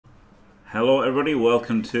Hello, everybody.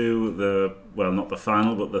 Welcome to the not the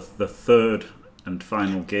final, but the third and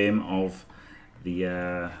final game of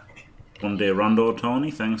the one-day Rando Tourney.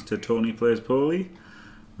 Thanks to Tourney Plays Poorly.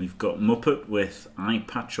 We've got Muppet with eye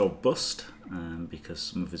patch or bust, because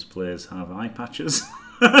some of his players have eye patches.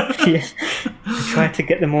 Yes, I tried to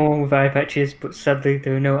get them all with eye patches, but sadly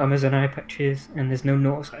there are no Amazon eye patches and there's no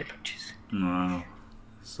Norse eye patches. Wow.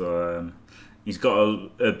 So he's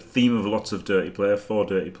got a theme of lots of dirty player, 4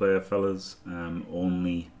 dirty player fellas,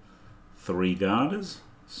 only 3 guarders.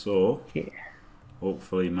 So Yeah.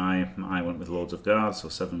 hopefully I went with loads of guards, so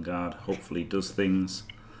 7 guard. Hopefully does things,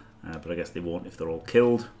 but I guess they won't if they're all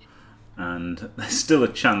killed. And there's still a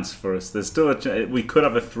chance for us. There's still we could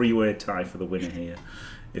have a 3-way tie for the winner here.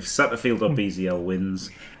 If Satterfield or BZL wins,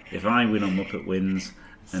 if I win or Muppet wins,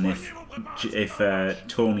 and if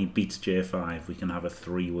Tony beats J5, we can have a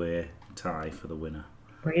 3-way tie for the winner.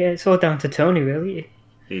 Well, yeah, it's all down to Tony, really.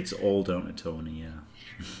 It's all down to Tony,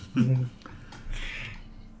 yeah.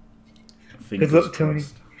 Good luck, Tony.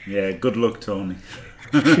 Yeah, good luck, Tony.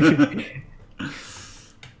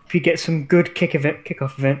 If you get some good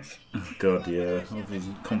kickoff events. God, yeah.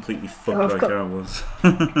 Obviously completely fucked I was.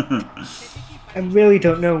 I really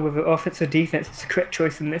don't know whether offense or defense is the correct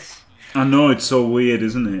choice in this. I know, it's so weird,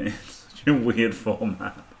 isn't it? It's such a weird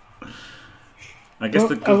format. I guess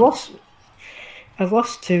I lost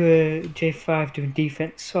to J5 doing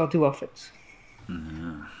defense, so I'll do offense.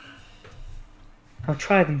 Yeah. I'll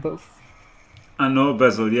try them both. I know,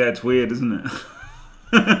 Bezel. Yeah, it's weird, isn't it?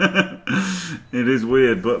 It is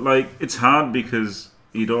weird, but like it's hard because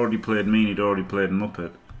he'd already played me and he'd already played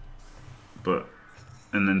Muppet.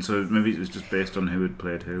 And then so maybe it was just based on who had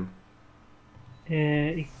played who.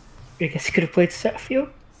 I guess he could have played Setterfield,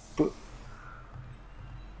 but...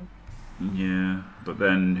 Yeah, but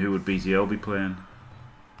then who would BZL be playing?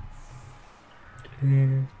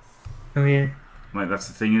 Oh yeah. Like that's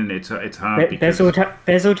the thing, isn't it? It's hard because...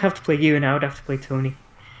 Bezo would have to play you and I would have to play Tony.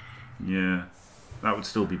 Yeah, that would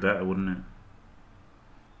still be better, wouldn't it?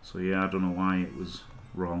 So yeah, I don't know why it was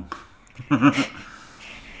wrong.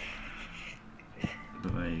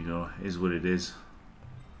 But there you go, it is what it is.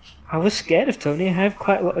 I was scared of Tony. I have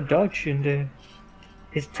quite a lot of dodge, and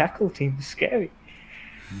his tackle team is scary.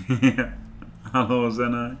 Yeah. Hello,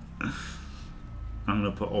 Zenai. I'm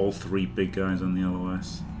going to put all 3 big guys on the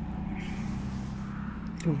LOS.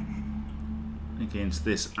 Ooh. Against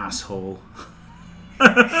this asshole.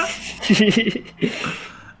 Yeah,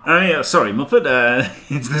 sorry, Muppet.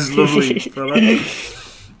 It's this lovely fella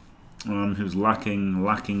who's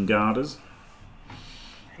lacking guarders.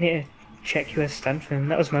 Yeah, check who has stand for him.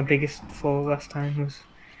 That was my biggest flaw last time. Was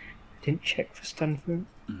I didn't check for stand for him.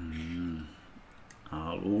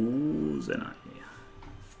 Hello, Zenai.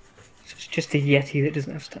 So it's just a Yeti that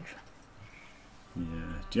doesn't have stand for him.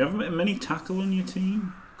 Yeah. Do you have many tackle on your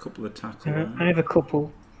team? A couple of tackle. I have a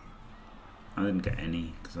couple. I didn't get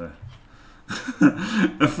any because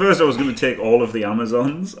at first I was going to take all of the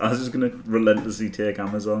Amazons. I was just going to relentlessly take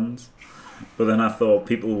Amazons, but then I thought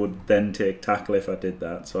people would then take tackle if I did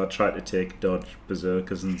that. So I tried to take dodge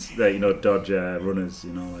berserkers and dodge runners.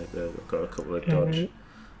 Like I've got a couple of dodge.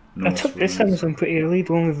 I took this Amazon pretty early,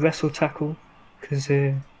 the one with wrestle tackle, because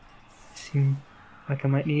it seemed like I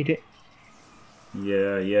might need it.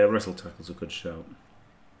 Yeah, wrestle tackle's a good shout.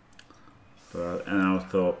 But I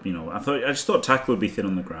thought, I just thought tackle would be thin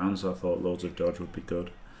on the ground, so I thought loads of dodge would be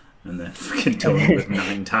good, and then freaking Tony with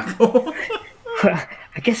 9 tackle. Well,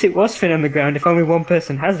 I guess it was thin on the ground if only one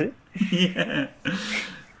person has it. Yeah.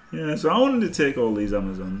 So I wanted to take all these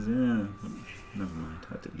Amazons. Yeah, but never mind,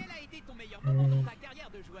 I didn't.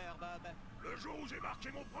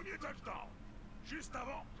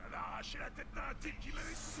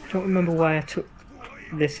 I don't remember why I took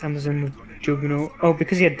this Amazon with Juggernaut. Oh,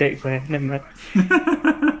 because he had dirty player. Never mind.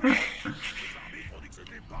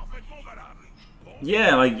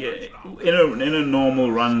 Yeah, like in a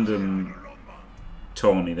normal random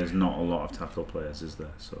tourney, there's not a lot of tackle players, is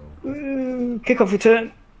there? So kick off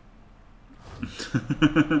return.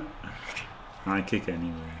 I kick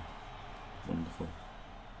anyway. Wonderful.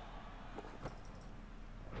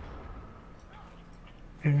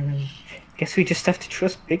 Guess we just have to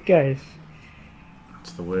trust big guys.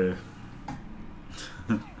 That's the way.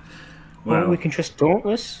 Well, we can trust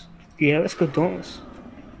Dauntless. Yeah, let's go Dauntless.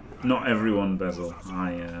 Not everyone, Bezel.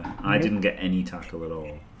 I didn't get any tackle at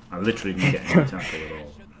all. I literally didn't get any tackle at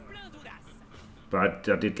all. But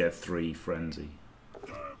I did get 3 frenzy.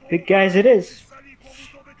 Big guys it is.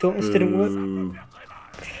 Dauntless didn't work.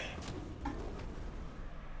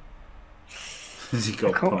 Has he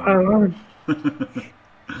got pile on.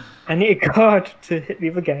 I need a guard to hit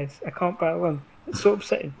the other guys. I can't pile on. It's so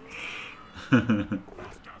upsetting.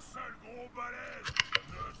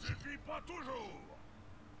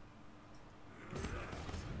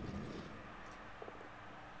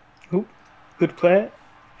 Oh, good player.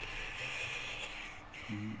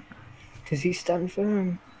 Does he stand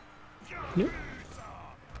firm? No.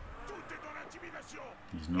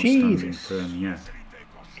 He's not standing Jesus. firm yet.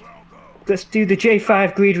 Let's do the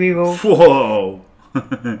J5 greed reroll. Whoa!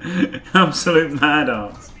 Absolute mad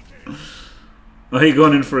arse. Are you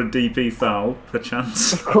going in for a DP foul,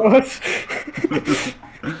 perchance? Of course.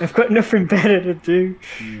 I've got nothing better to do.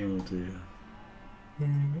 Oh dear.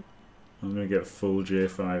 I'm going to get full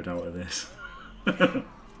J5'd out of this.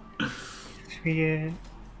 Should we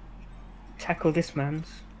tackle this man's?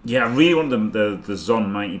 Yeah, I really wanted the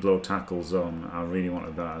Zon Mighty Blow tackle Zon. I really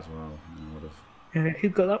wanted that as well. I would have. Who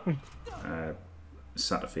got that one?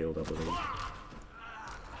 Satterfield, I believe.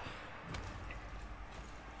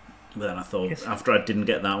 But then I thought, after I didn't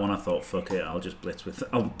get that one, I thought, fuck it, I'll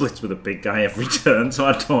blitz with a big guy every turn, so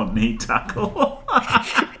I don't need tackle.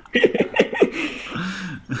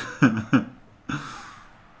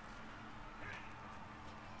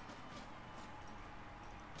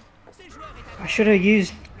 I should have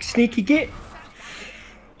used Sneaky Git.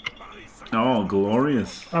 Oh,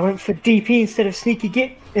 glorious. I went for DP instead of Sneaky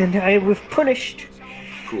Git, and I was punished.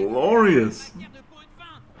 Glorious.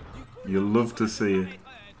 You'll love to see it.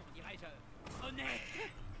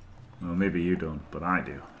 Well, maybe you don't, but I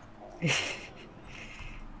do.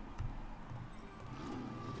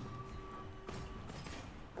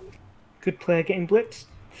 Good player getting blitzed.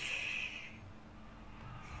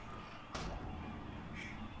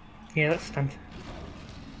 Yeah, that's stand.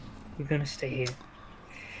 We're gonna stay here.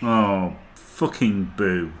 Oh, fucking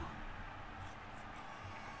boo.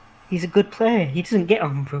 He's a good player. He doesn't get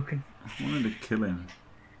unbroken. I wanted to kill him.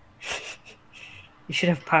 You should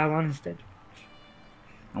have pile on instead.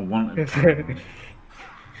 I wanted to.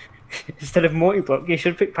 Instead of multi-block, you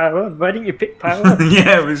should pick pile on. Why didn't you pick pile on?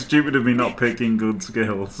 Yeah, it was stupid of me not picking good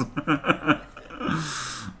skills.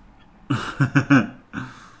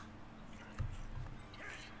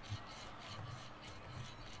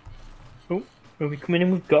 Oh, are we coming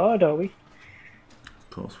in with guard, are we? Of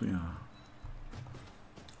course we are.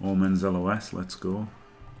 All men's LOS, let's go.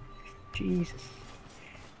 Jesus.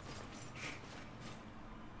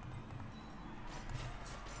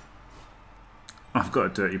 I've got a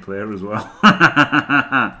dirty player as well.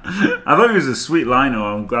 I thought he was a sweet lino.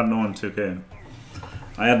 I'm glad no one took him.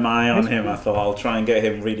 I had my eye on him. I thought I'll try and get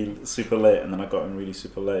him really super late, and then I got him really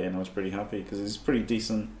super late, and I was pretty happy because he's pretty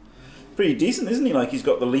decent. Pretty decent, isn't he? Like, he's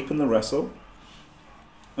got the leap and the wrestle,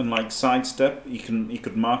 and like sidestep. He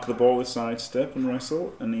could mark the ball with sidestep and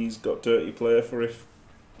wrestle, and he's got dirty player for if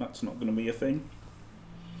that's not going to be a thing.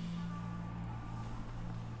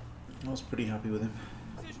 I was pretty happy with him.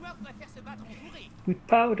 With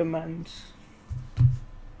powder mans.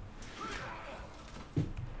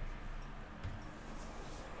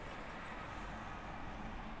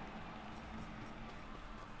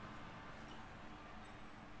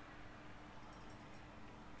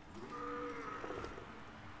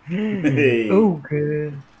 Hey. Oh,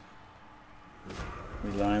 good.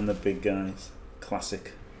 Rely on the big guys.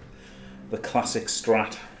 Classic. The classic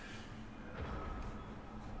strat.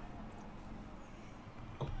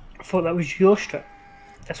 I thought that was your strat.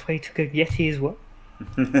 That's why you took a Yeti as well.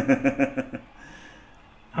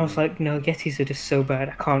 I was like, no, Yetis are just so bad.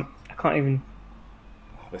 I can't even.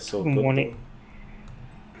 They're so even good. want it.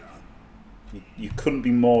 You couldn't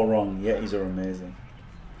be more wrong. Yetis are amazing.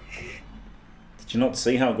 Did you not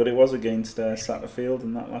see how good it was against Satterfield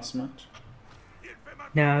in that last match?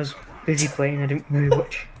 No, I was busy playing. I didn't really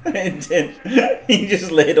watch. It did. He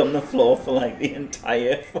just laid on the floor for like the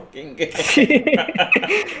entire fucking game.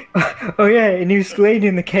 Oh yeah, and he was laying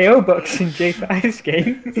in the KO box in J5's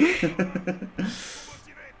game.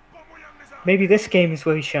 Maybe this game is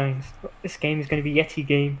where he shines. This game is going to be Yeti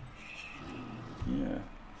game. Yeah,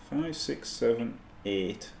 5, 6, 7,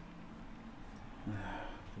 8.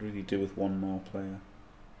 Could really do with one more player.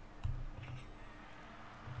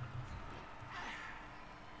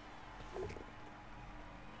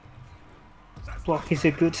 Block is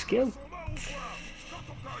a good skill.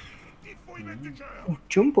 Oh,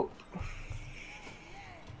 jump up.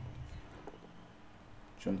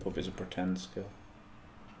 Jump up is a pretend skill.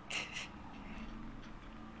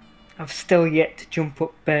 I've still yet to jump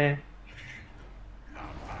up there.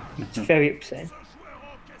 It's very upsetting.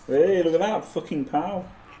 Hey, look at that fucking pow.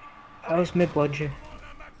 How's mid blodger?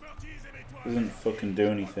 Doesn't fucking do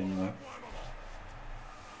anything though.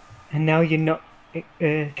 And now you're not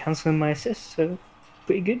cancelling my assist, so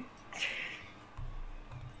pretty good.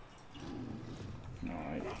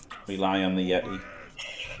 Alright. Rely on the Yeti.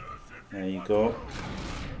 There you go.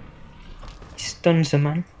 He stuns a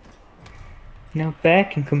man. Now Bear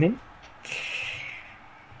can come in.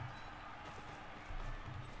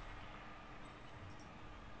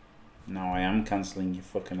 Now I am cancelling your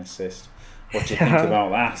fucking assist. What do you think about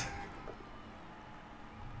that?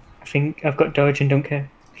 I think I've got dodge and don't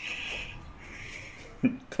care.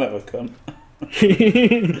 Clever cunt.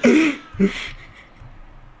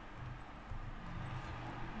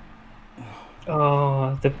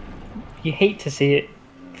 Oh, you hate to see it.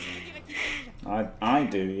 I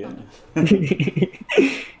do, yeah.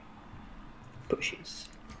 Pushes.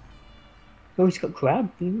 Oh, he's got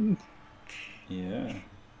grab. Yeah.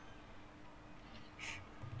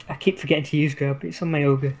 I keep forgetting to use grab, but it's on my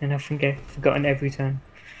ogre, and I think I've forgotten every time.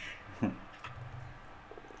 I'm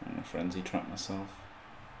a frenzy trap myself.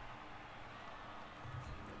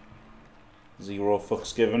 0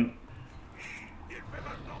 fucks given.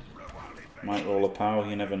 Might roll a power,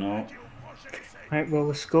 you never know. Might roll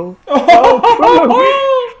a skull.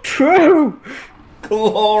 Oh, pro!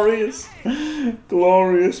 Glorious!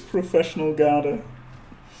 Glorious professional guarder.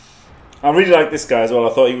 I really like this guy as well.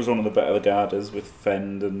 I thought he was one of the better guarders with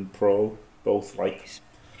Fend and Pro. Both things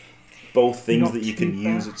Not that you too can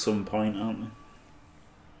use bad. at some point, aren't they?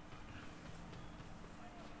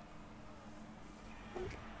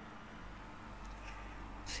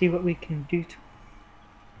 See what we can do to.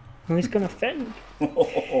 Oh, he's gonna Fend.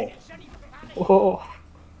 Oh.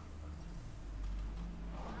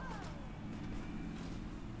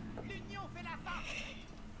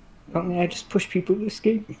 Can't I just push people to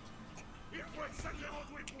escape?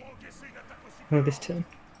 Oh, this turn.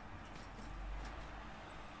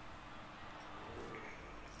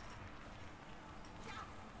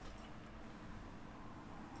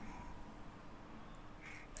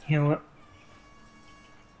 You know what?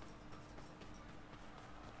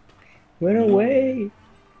 Run away!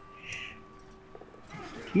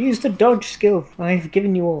 Use the dodge skill. I've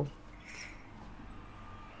given you all.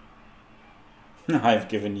 I've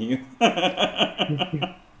given you.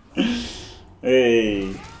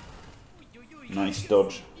 Hey. Nice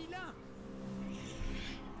dodge.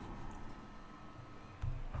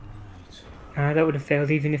 That would have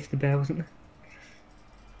failed even if the bear wasn't there.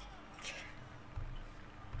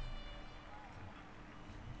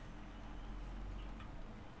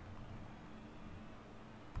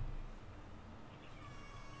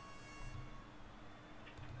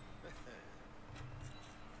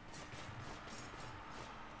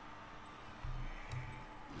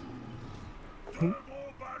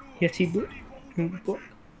 Yeti book.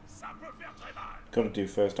 Gotta do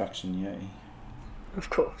first action, Yeti.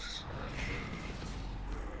 Of course.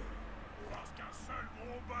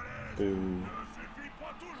 Boo.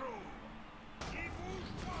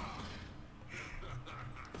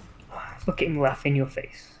 Look at him laugh in your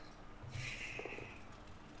face.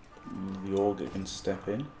 The ogre can step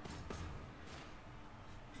in.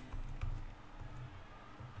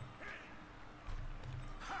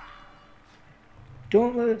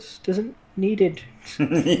 Dauntless doesn't needed.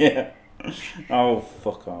 Yeah. Oh,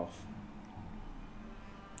 fuck off.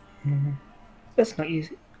 Let's not use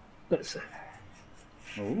it. Let's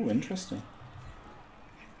Oh, interesting.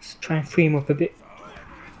 try and free him up a bit.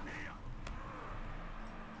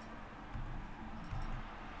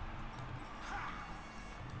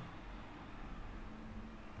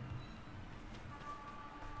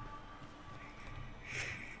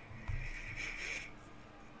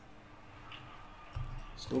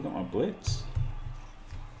 Still got my blitz.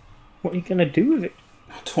 What are you gonna do with it?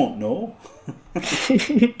 I don't know. Could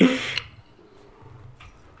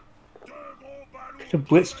have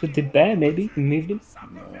blitzed with the bear maybe and moved him.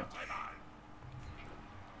 No.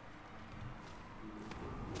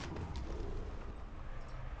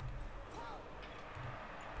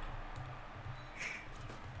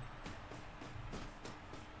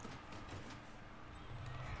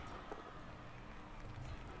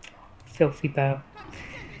 Filthy bow.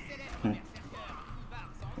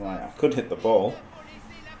 Right, I could hit the ball.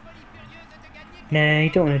 Nah, you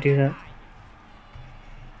don't want to do that.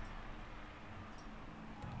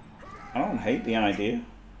 I don't hate the idea.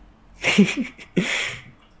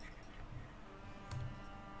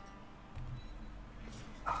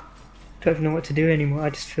 Don't even know what to do anymore. I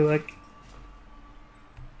just feel like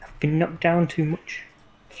I've been knocked down too much.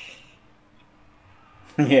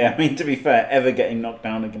 Yeah, I mean, to be fair, ever getting knocked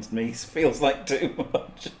down against me feels like too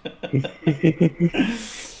much.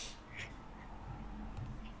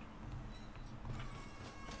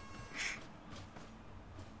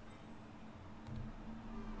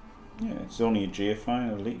 Yeah, it's only a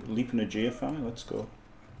GFI, leap and a GFI, let's go.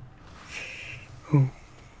 Ooh.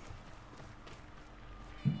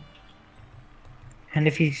 And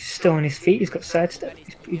if he's still on his feet, he's got sidestep.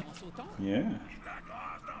 He's pretty... Yeah.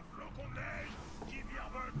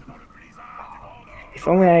 If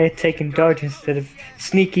only I had taken dodge instead of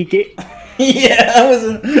sneaky git. Yeah, that was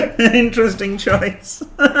an interesting choice.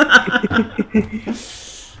 Oh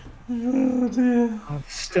dear. Oh, the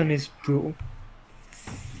stun is brutal.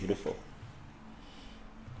 Beautiful.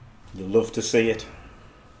 You'll love to see it.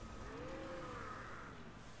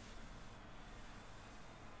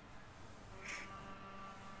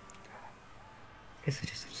 Guess I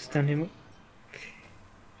just have to stand him up.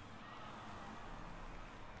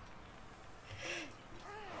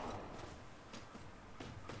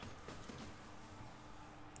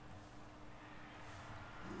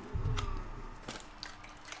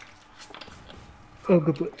 Oh,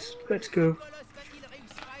 good blitz. Let's go.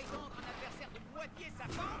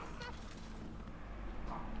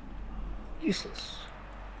 Useless.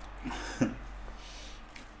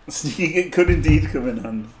 It could indeed come in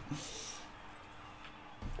handy.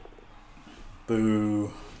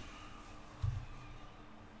 Boo.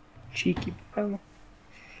 Cheeky bell.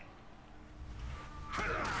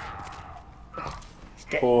 Oh, he's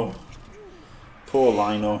dead. Poor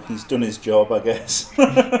Lino. He's done his job, I guess.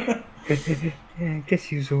 Yeah, I guess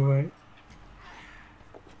he was alright.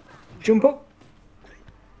 Jump up!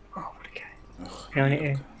 Oh, what a guy. Now I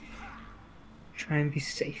need to try and be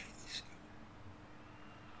safe.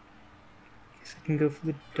 Guess I can go for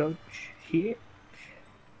the dodge here.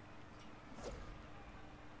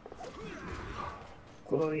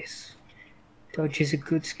 Glorious. Dodge is a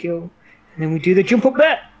good skill. And then we do the jump up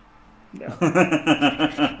there! No.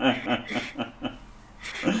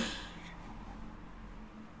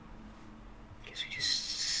 Guess we just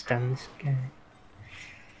stand this guy.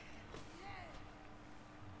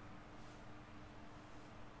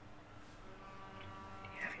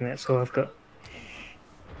 Yeah, I think that's all I've got.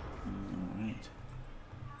 Alright.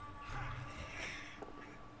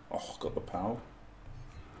 Oh, got the power.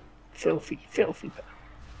 Filthy, filthy power.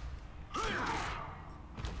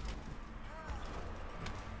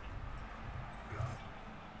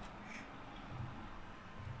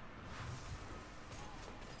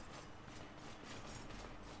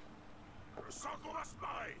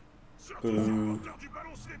 Boo.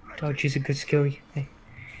 Dodge is a good skill. Yeah.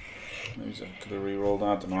 Maybe I could have re-rolled.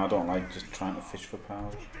 I don't know. I don't like just trying to fish for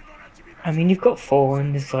power. I mean, you've got 4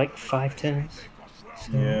 and there's like 5 turns.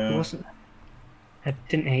 So Yeah. it wasn't. I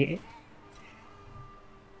didn't hate it.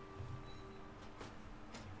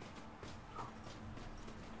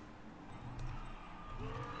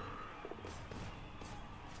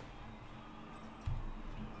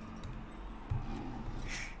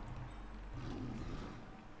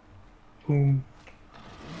 Ooh.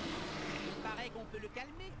 Il paraît qu'on peut le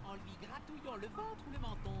calmer en lui gratouillant le ventre ou le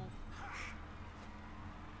menton.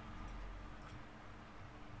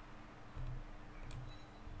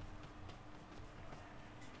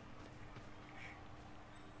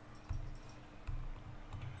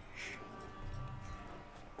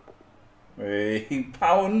 Hey,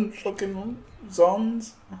 pound fucking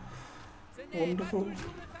Zons. Wonderful.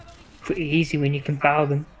 Pretty easy when you can power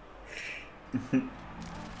them.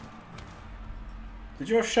 Did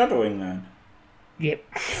you have shadowing then? Yep.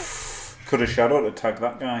 Could have shadowed to tag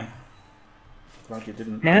that guy. Glad you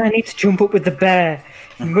didn't. Now I need to jump up with the bear.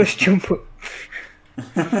 You must jump up.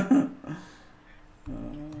 Gotta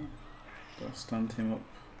stand him up.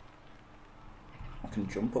 I can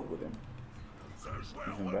jump up with him.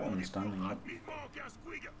 Even better than standing up.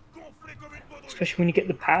 Especially when you get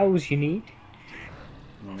the powers you need.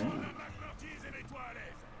 Yeah.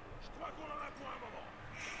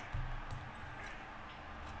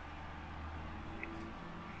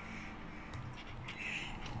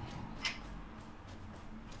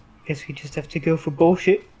 Guess we just have to go for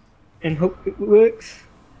bullshit and hope it works.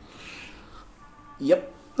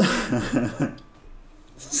 Yep.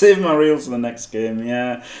 Save my reels for the next game,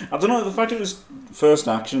 yeah. I don't know, the fact it was first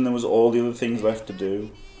action, there was all the other things left to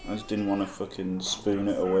do. I just didn't want to fucking spoon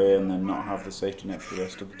it away and then not have the safety net for the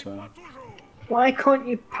rest of the turn. Why can't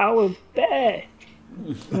you power bear?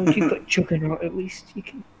 Well, you've got Juggernaut at least. You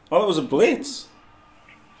can. Oh, it was a blitz.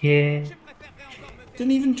 Yeah.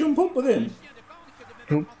 Didn't even jump up with him.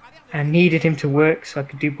 Nope. I needed him to work so I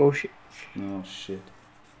could do bullshit. Oh shit.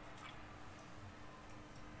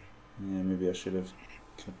 Yeah, maybe I should have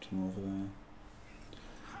kept him over there.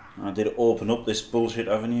 I did open up this bullshit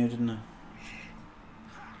avenue, didn't I?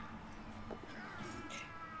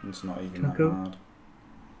 It's not even that hard.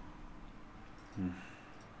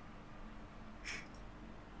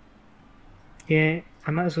 Yeah,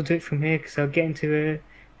 I might as well do it from here because I'll get into a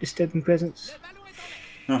disturbing presence.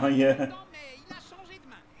 Oh yeah.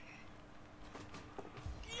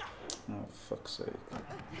 fuck's sake.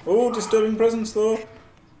 Oh, disturbing presence though.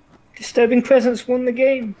 Disturbing presence won the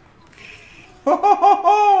game.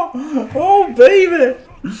 Oh, baby!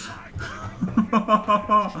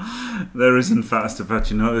 There isn't faster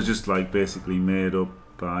patch, you know, it's just like basically made up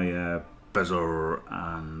by Bezer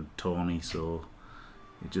and Tourney, so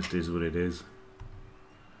it just is what it is.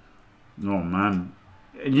 Oh man.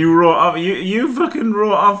 And you wrote off, you fucking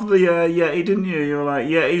wrote off the Yeti, didn't you? You were like,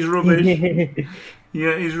 yeah, he's rubbish.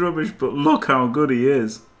 Yeah, he's rubbish, but look how good he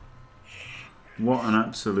is. What an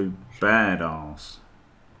absolute badass.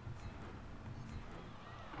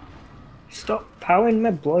 Stop powering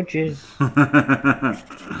my blodges.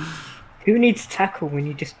 Who needs tackle when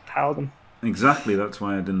you just power them? Exactly, that's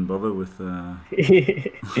why I didn't bother with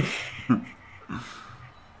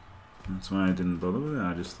that's why I didn't bother with it.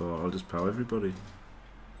 I just thought I'll just power everybody.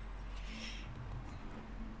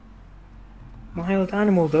 Wild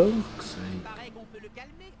animal though. Fuck's sake. Paraît qu'on peut le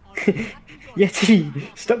calmer en lui gratouillant le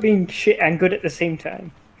Yeti, stop being shit and good at the same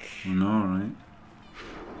time. I know, right?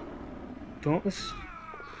 Dauntless.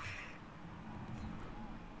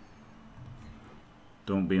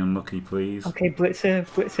 Don't be unlucky, please. Okay,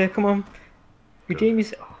 Blitzer, come on. Redeem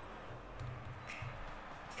yourself. Oh.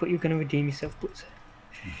 I thought you were going to redeem yourself, Blitzer.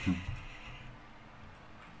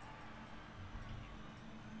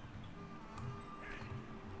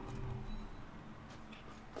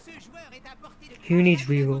 Ce joueur est à portée de Who needs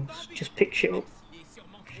rerolls? Just pick shit up. Il est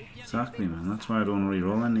sûrement trop bien. Exactly, man. That's why I don't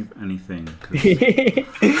reroll anything.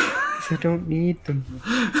 'Cause I don't need them.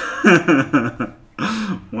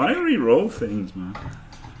 why reroll things, man?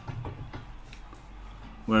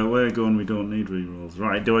 Where we're going, we don't need rerolls.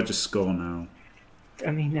 Right, do I just score now?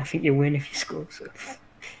 I mean, I think you win if you score, so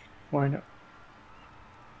why not?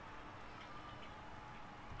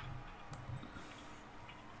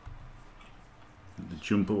 The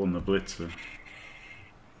jump up on the blitzer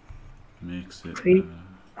makes it...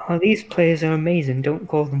 Oh, these players are amazing. Don't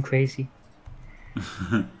call them crazy.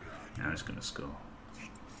 yeah, I'm just going to score.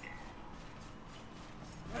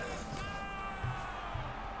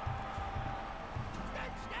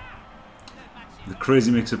 The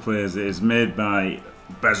Crazy Mix of Players is made by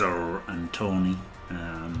Bezer and Tourney,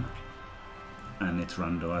 and it's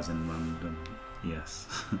Rando as in random. Yes,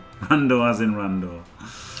 Rando as in Rando.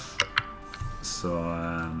 So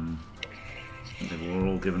they were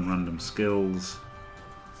all given random skills,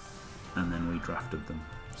 and then we drafted them.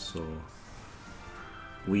 So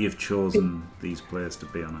we have chosen these players to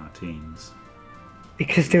be on our teams.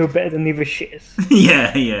 Because they were better than the other shitters.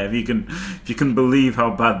 Yeah. If you can believe how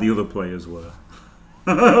bad the other players were.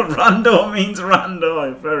 Rando means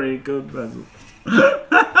Rando. Very good, Basil.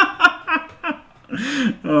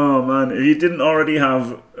 Oh man, if you didn't already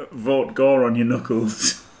have Vote Gore on your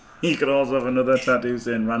knuckles, you could also have another tattoo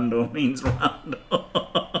saying Rando means Rando.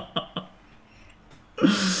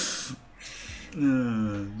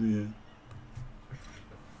 Oh dear.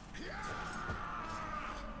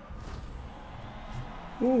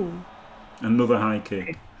 Ooh. Another high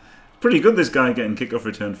kick. Pretty good, this guy getting kick-off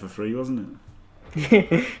return for free, wasn't it?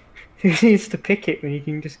 Who needs to pick it when you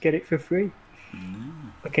can just get it for free?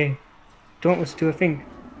 Okay. Dauntless, do a thing.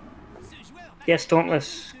 Ce joueur va Yes,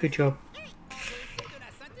 Dauntless. Good job. de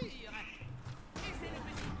la ceinture. Et c'est le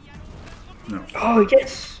petit piano. No. Oh,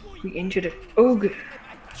 yes! We injured it. Oh, good.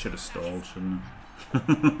 Should have stalled, shouldn't I?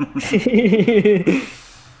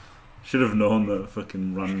 Should have known that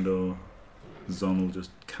fucking Rando Zon will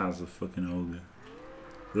just Kaz a fucking ogre.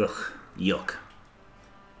 Ugh, yuck.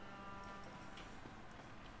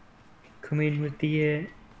 Come in with the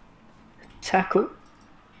tackle.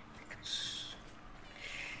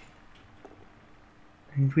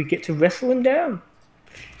 And we get to wrestle him down.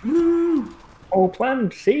 Woo! All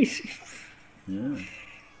planned, see? Yeah.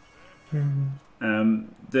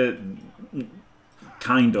 The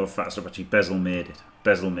kind of fast stuff actually. Bezel made it.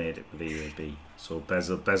 Bezel made it with EAB. So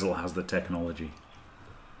Bezel has the technology,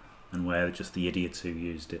 and we're just the idiots who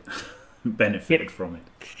used it, benefited from it.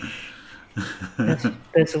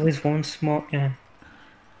 There's always one smart guy.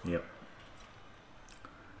 Yep.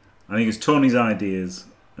 I think it's Tony's ideas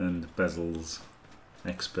and Bezel's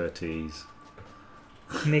expertise.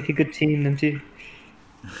 Make a good team, them two.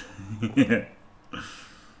 Yeah.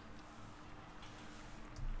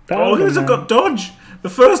 Battle Oh, look, them, I've got dodge. The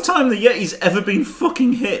first time the Yeti's ever been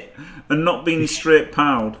fucking hit and not been straight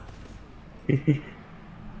powed.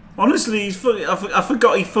 Honestly, he's I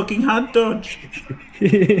forgot he fucking had dodge.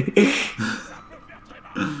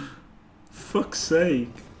 Fuck's sake.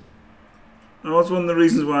 That was one of the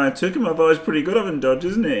reasons why I took him. I thought he was pretty good having dodge,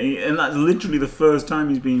 isn't it? And that's literally the first time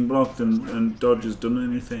he's been blocked and dodge has done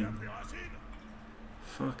anything.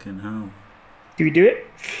 Fucking hell. Do we do it?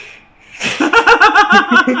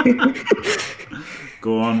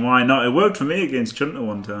 Go on, why not? It worked for me against Chunter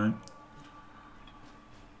one time.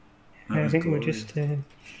 I think we're just in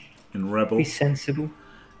Rebel. be sensible.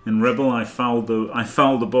 In Rebel, I fouled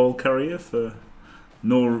the ball carrier for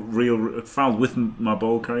no real. Fouled with my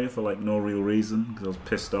ball carrier for like no real reason because I was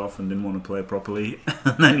pissed off and didn't want to play properly.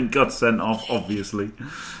 And then he got sent off, obviously.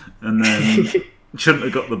 And then Chunter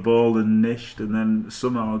got the ball and nished, and then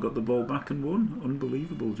somehow I got the ball back and won.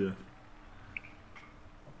 Unbelievable, Jeff.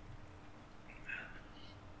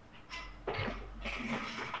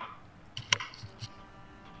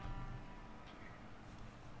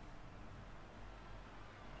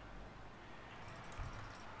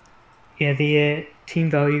 Yeah, the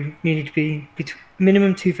team value needed to be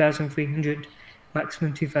minimum 2,300,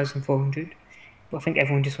 maximum 2,400. But I think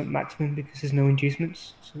everyone just went maximum because there's no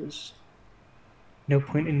inducements, so there's no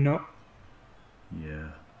point in not. Yeah.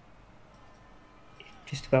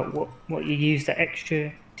 Just about what you use that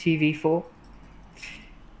extra TV for.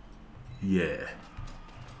 Yeah.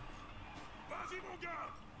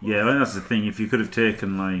 Yeah, I think that's the thing. If you could have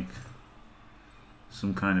taken like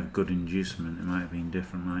some kind of good inducement, it might have been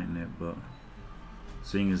different, mightn't it? But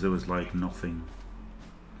seeing as there was like nothing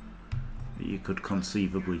that you could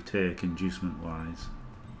conceivably take inducement wise,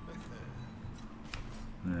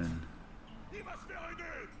 then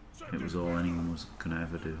it was all anyone was gonna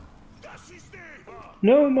ever do.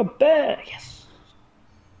 No, my bear! Yes!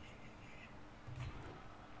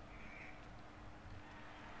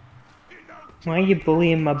 Why are you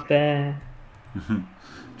bullying my bear?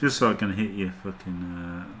 Just so I can hit your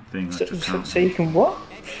fucking thing. So you can what?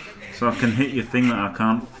 So I can hit your thing that I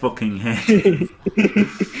can't fucking hit.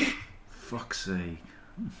 Fuck's sake.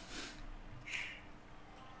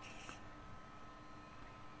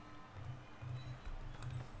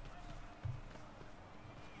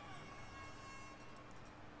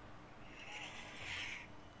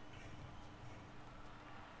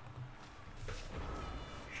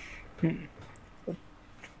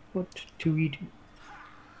 What do we do?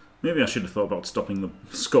 Maybe I should have thought about stopping the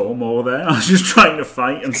score more there. I was just trying to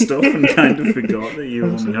fight and stuff and kind of forgot that you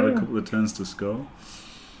only had a couple of turns to score.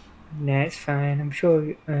 Nah, it's fine. I'm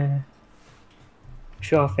sure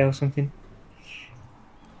I'll fail something.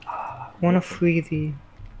 I want to free the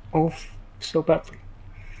oath so badly.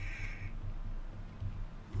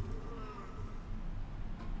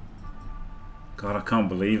 God, I can't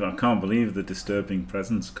believe the disturbing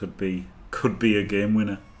presence could be a game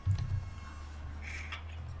winner.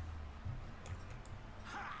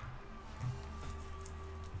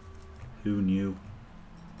 Who knew?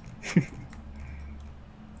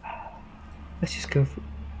 Let's just go for it.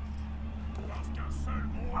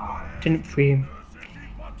 Didn't free him.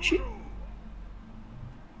 Shit.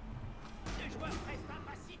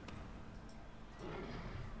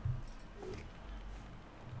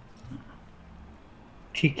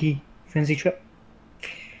 Cheeky frenzy trap.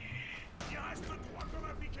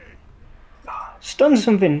 Stun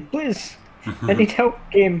something, please. I need help,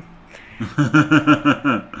 game.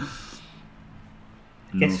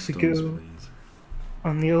 Guess we go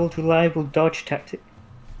on the old reliable dodge tactic.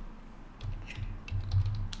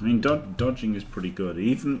 I mean, dodging is pretty good,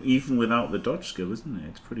 even without the dodge skill, isn't it?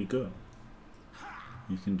 It's pretty good.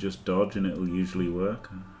 You can just dodge and it'll usually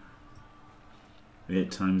work.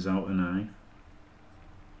 8 times out of 9.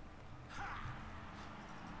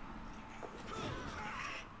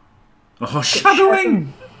 Oh,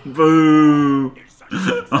 shadowing! Boo!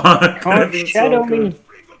 Oh, Can't shadow me!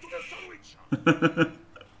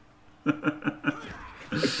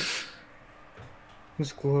 It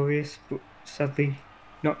was glorious, but sadly,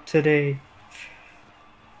 not today.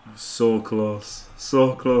 So close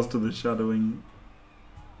to the shadowing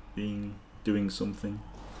doing something.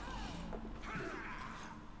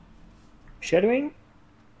 Shadowing?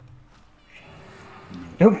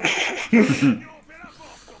 Nope.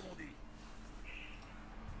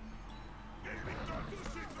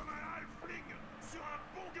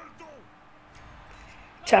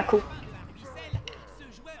 Tackle.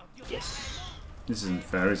 Yes. This isn't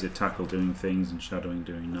fair, is it? Tackle doing things and shadowing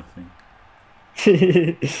doing nothing.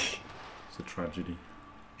 It's a tragedy.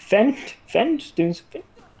 Fend doing something.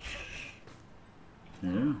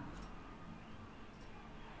 Yeah.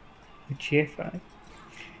 The GFI.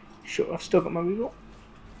 Sure, I've still got my reroll.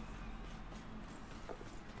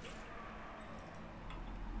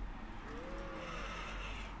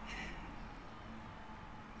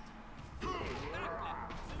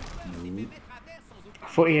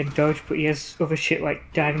 I thought he had dodge, but he has other shit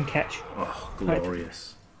like dive and catch. Oh,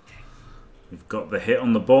 glorious. We've got the hit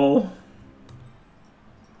on the ball.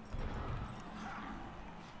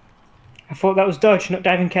 I thought that was dodge, not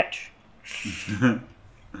dive and catch.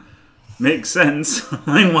 Makes sense.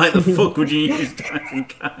 I mean, why the fuck would you use diving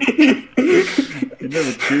catch? You'd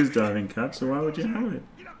never choose diving catch, so why would you have it?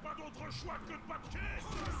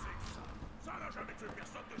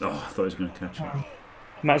 Oh, I thought he was going to catch it.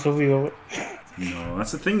 Might as well reroll it. No,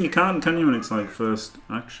 that's the thing. You can't, can you, when it's like first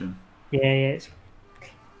action? Yeah, it's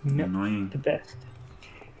not Annoying. the best.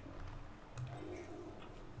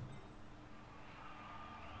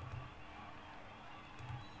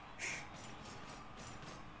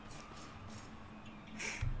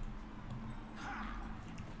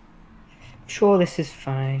 Sure, this is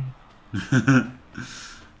fine.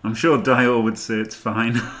 I'm sure Dio would say it's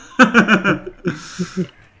fine.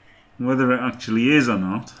 Whether it actually is or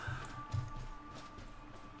not,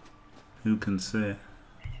 who can say?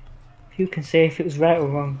 Who can say if it was right or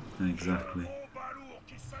wrong? Exactly.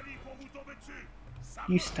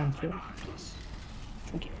 You stand for it. Please.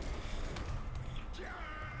 Thank you.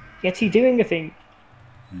 Yeti doing a thing.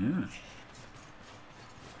 Yeah.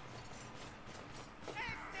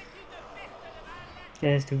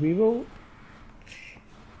 There's the reroll.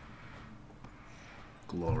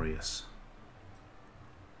 Glorious.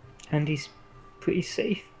 And he's pretty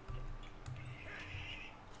safe.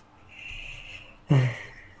 This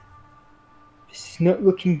is not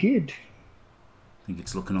looking good. I think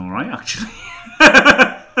it's looking alright, actually.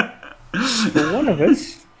 For one of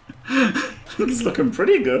us. It's looking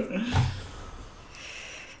pretty good.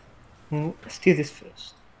 Well, let's do this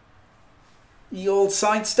first. The old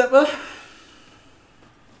sidestepper.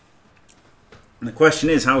 And the question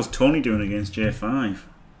is, how's Tourney doing against J5?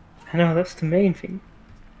 I know, that's the main thing.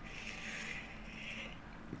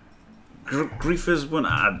 Griefers one,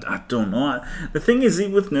 I don't know. The thing is,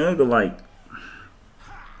 with Nurgle, like,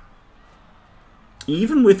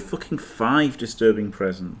 even with fucking 5 disturbing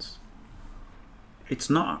presence, it's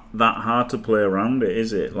not that hard to play around it,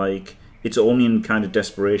 is it? Like, it's only in kind of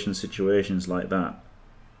desperation situations like that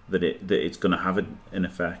that it's going to have an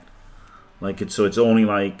effect. Like, it's only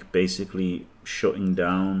like basically shutting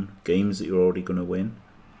down games that you're already going to win.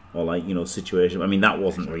 Or like, you know, situation. I mean, that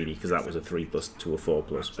wasn't really, because that was a 3+ to a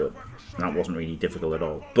 4+, but that wasn't really difficult at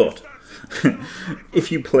all. But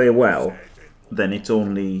if you play well, then it's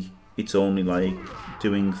only like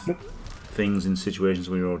doing things in situations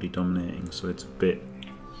where you're already dominating. So it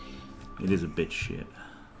is a bit shit.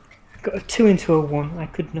 Got a 2 into a 1. I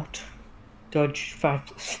could not dodge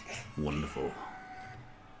 5+. Wonderful.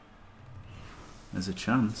 There's a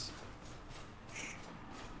chance.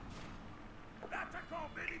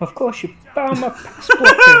 Of course, you power my pass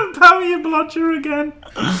blocker. Power your blotcher again.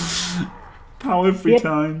 Power every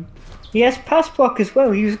time. He has pass block as well.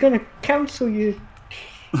 He was going to cancel you.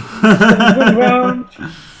 He was going to run around.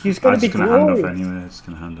 He was going to be glorious. It's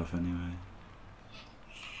going to hand off anyway.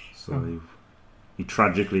 So he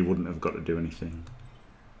tragically wouldn't have got to do anything.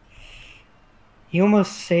 He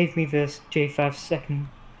almost saved me versus J5's second.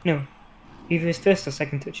 No, either his first or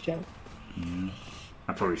second touchdown. Yeah.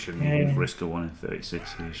 I probably shouldn't even risk a 1 in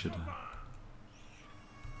 36 here, should I?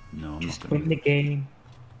 No, I'm Just not going win the game.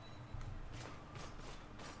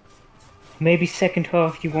 Maybe second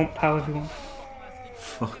half you won't power everyone.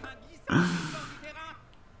 Fuck.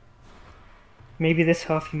 Maybe this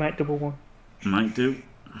half you might double 1. Might do.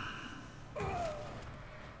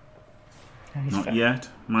 Nice. Not yet.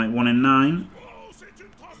 Might 1 in 9.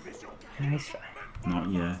 Nice. Not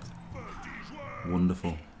yet.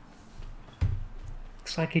 Wonderful.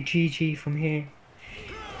 Looks like a GG from here.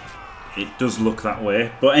 It does look that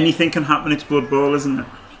way, but anything can happen. It's Blood Bowl, isn't it?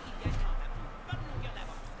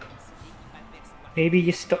 Maybe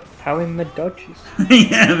you stop powering the dodges.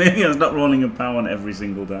 Yeah, maybe I'll stop rolling a power on every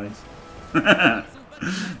single dice.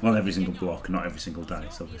 Well, every single block, not every single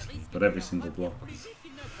dice, obviously, but every single block.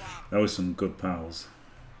 That was some good pals.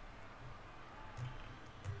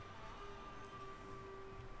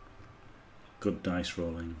 Good dice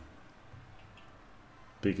rolling.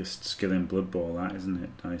 Biggest skill in Blood Bowl, that, isn't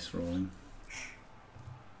it? Dice rolling.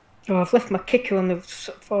 Oh, I've left my kicker on the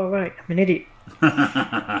far right. I'm an idiot.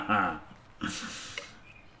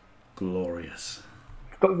 Glorious.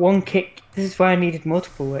 I've got 1 kick. This is why I needed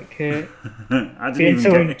multiple. Like, I didn't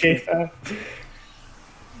even get a kick. J5.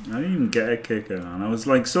 I didn't even get a kicker, and I was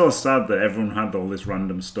like so sad that everyone had all this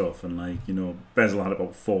random stuff, and like, you know, Bezel had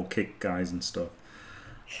about 4 kick guys and stuff,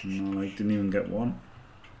 and I like didn't even get 1.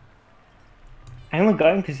 I only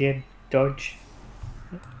got him because he had dodge.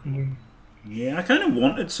 Yeah, I kind of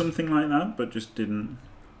wanted something like that, but just didn't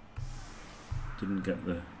get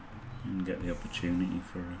the opportunity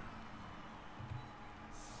for it.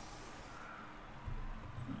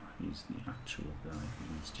 He's the actual guy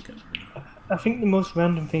who wants to get rid of it. I think the most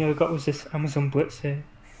random thing I got was this Amazon Blitzer.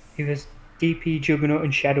 He was DP, Juggernaut,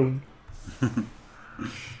 and Shadowing.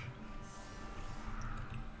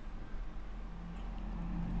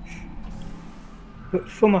 But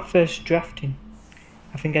for my first drafting,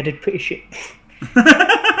 I think I did pretty shit.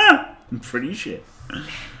 Pretty shit.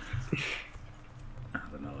 I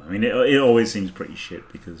don't know. I mean, it always seems pretty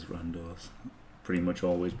shit because Rando's pretty much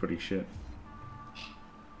always pretty shit.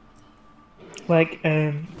 Like,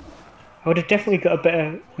 I would have definitely got a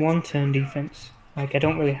better one-turn defense. Like, I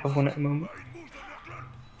don't really have one at the moment.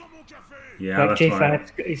 Yeah, like that's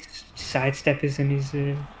J5's got his sidesteppers and his.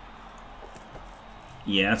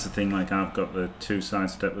 Yeah, that's the thing. Like, I've got the 2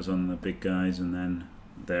 sidesteppers on the big guys, and then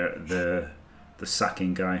the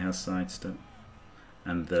sacking guy has sidestep,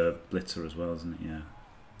 and the blitzer as well, isn't it? Yeah.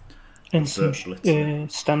 And some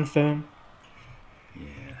stand firm.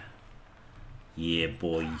 Yeah. Yeah,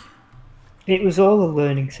 boy. It was all a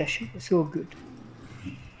learning session. It's all good.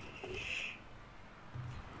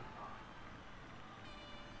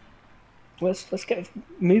 Let's get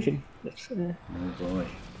moving. Oh boy.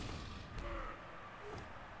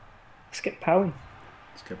 Let's get powering.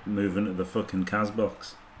 Let's get moving to the fucking Cas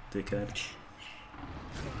box, dickhead.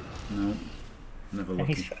 No, never And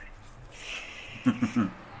lucky. he's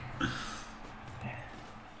fine.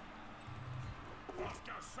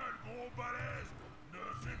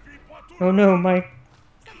 Oh no, my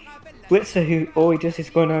blitzer who all he does is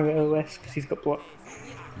go on OS because he's got block.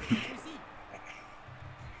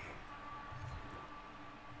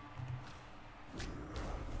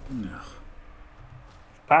 No.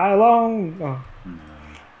 Pile on! Oh, No.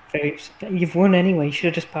 very upset. You've won anyway, you should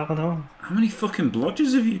have just piled on. How many fucking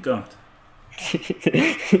blodgers have you got?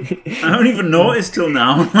 I haven't even noticed till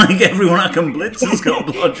now. Like, everyone I can blitz has got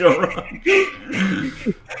blodge alright.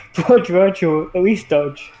 Dodge, or at least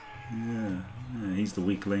dodge. Yeah, he's the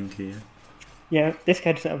weak link here. Yeah, this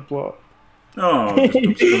guy doesn't have block. Oh, just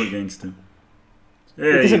upskill against him.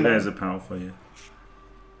 Yeah, there's a power for you.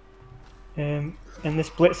 And this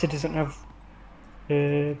blitzer doesn't have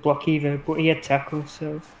block either, but he had tackle,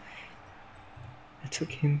 so I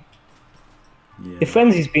took him. Yeah. The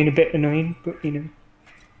frenzy's been a bit annoying, but you know.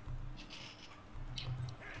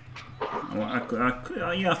 Well,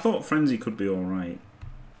 I thought Frenzy could be alright.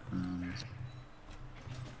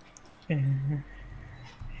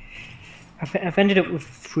 I've ended up with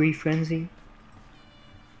 3 frenzy.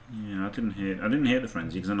 Yeah, I didn't hate the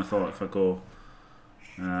Frenzy because then I thought if I go,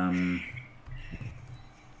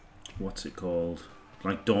 what's it called?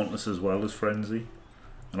 Like Dauntless as well as Frenzy,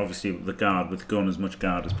 and obviously the guard with going as much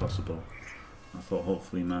guard as possible. I thought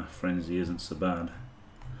hopefully my Frenzy isn't so bad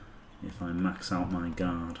if I max out my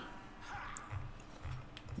guard.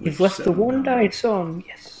 You've left the 1 dice on,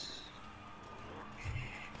 yes.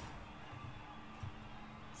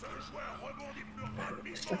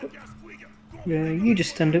 Yeah, you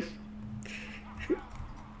just stand up.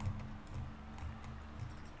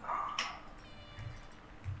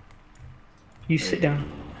 You sit down.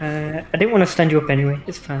 I didn't want to stand you up anyway,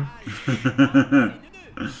 it's fine.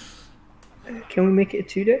 Can we make it a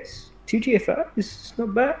 2 dice? 2 GFI? It's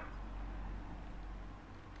not bad.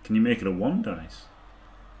 Can you make it a 1 dice?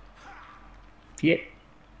 Yeah.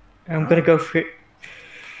 I'm gonna go for it.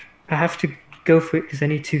 I have to go for it because I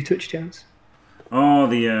need 2 touchdowns. Oh,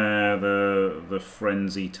 the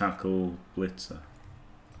Frenzy tackle blitzer.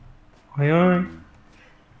 Aye aye.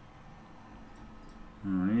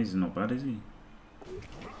 Oh, he's not bad, is he?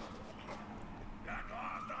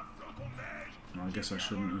 Well, I guess I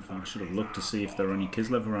shouldn't have. I should have looked to see if there are any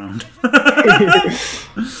Kislev around.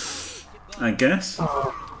 I guess.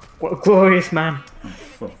 Oh, what a glorious man. Oh,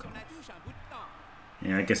 fuck off.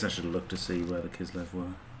 Yeah, I guess I should have looked to see where the Kislev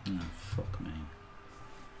were. Oh, fuck me.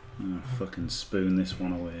 Oh, fucking spoon this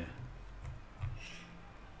one away.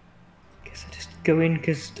 Guess I just go in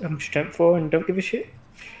because I'm strength 4 and don't give a shit.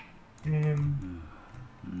 No.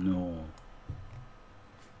 No.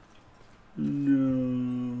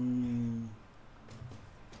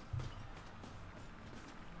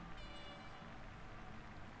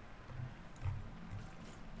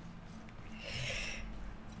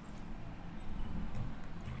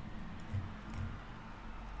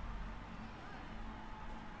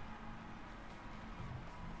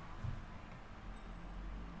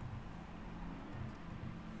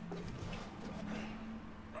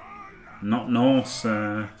 Not Norse,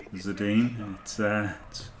 Zadine.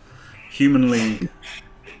 It's Human League.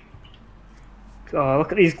 Oh,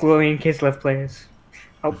 look at these glowing Kislev players.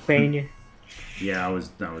 Outplaying you. Yeah,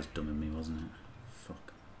 that was dumb of me, wasn't it?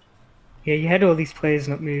 Fuck. Yeah, you had all these players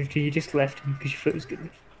not moved, you just left them because you thought it was good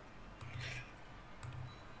enough.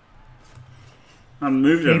 I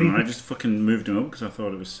moved Maybe everyone. I we- just fucking moved him up because I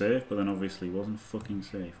thought it was safe, but then obviously it wasn't fucking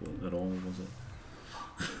safe at all, was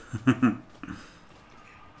it?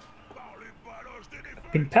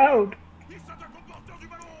 Been powed.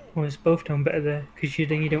 Well, it's both done better there, because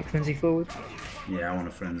then you don't frenzy forward. Yeah, I want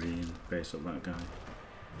a frenzy and base up that guy.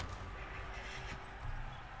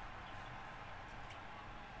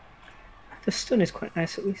 The stun is quite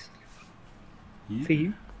nice, at least, Yeah. for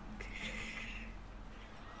you.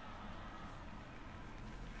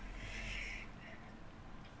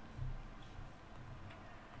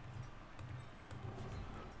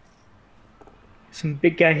 Some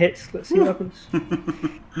big guy hits, let's see what happens.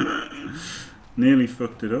 Nearly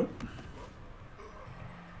fucked it up.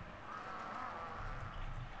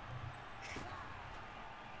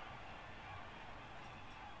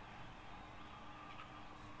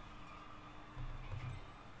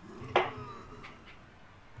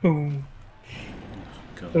 Oh,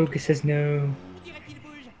 God. Ogre says no. On dirait qu'il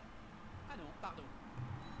bouge. Ah non, pardon.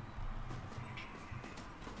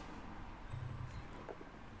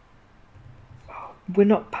 We're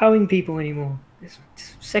not powering people anymore. This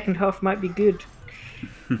second half might be good.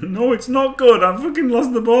 No, it's not good. I fucking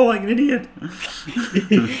lost the ball like an idiot.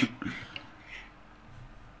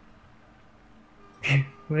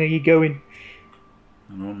 Where are you going?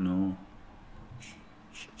 I don't know.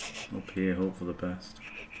 Up here, hope for the best.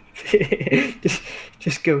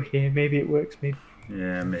 just go here. Maybe it works. Maybe.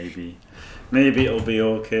 Yeah, maybe. Maybe it'll be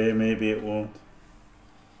okay. Maybe it won't.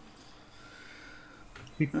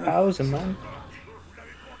 We powers a man.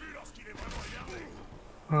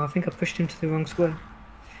 Oh, I think I pushed him to the wrong square.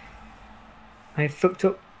 I fucked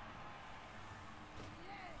up.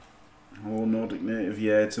 Oh, Nordic native.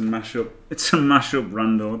 Yeah, it's a mashup. It's a mashup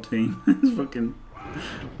Rando team. It's fucking.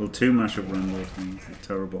 Well, two mashup Rando teams. It's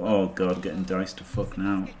terrible. Oh god, getting dice to fuck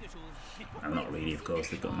now. I'm not really, of course.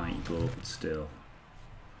 They've got mighty blow, but still.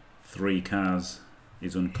 3 cars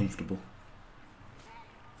is uncomfortable.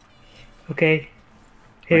 Okay.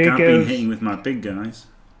 Here Like he I've been goes. hitting with my big guys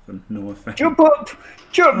for no effect. Jump up!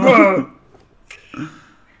 Jump up!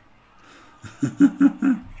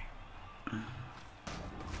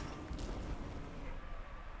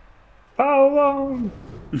 Power on!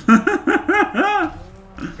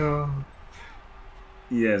 Oh,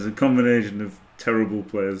 Yeah, it's a combination of terrible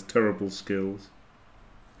players, terrible skills.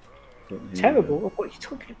 But here we go. terrible? What are you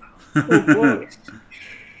talking about? Oh, glorious.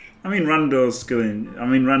 I mean, Rando's skill in. I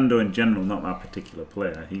mean, Rando in general, not that particular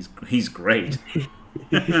player. He's great.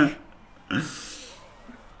 Okay.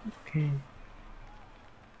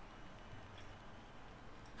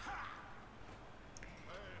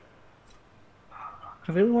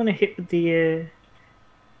 I really want to hit with the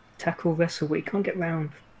tackle wrestle, but you can't get round.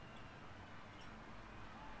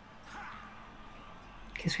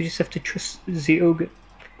 Guess we just have to trust the ogre.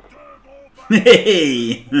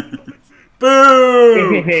 Hey!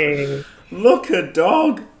 Boo! Look a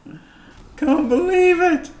dog! Can't believe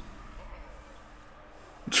it!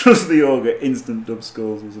 Trust the ogre. Instant dub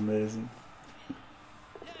skulls was amazing.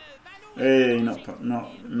 Hey,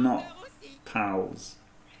 not pals.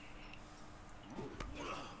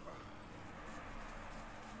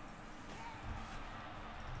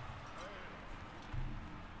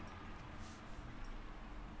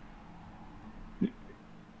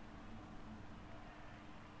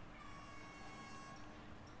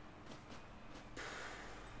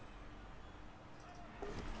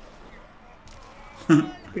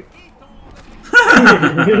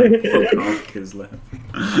 Fuck off, Kislev.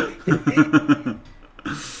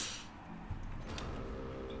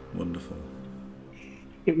 Wonderful.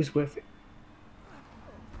 It was worth it.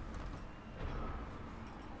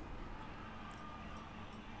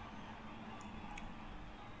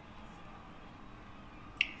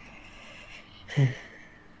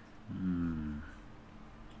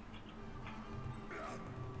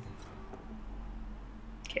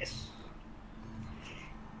 Yes.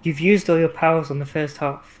 You've used all your powers on the first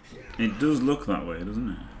half. It does look that way, doesn't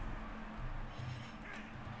it?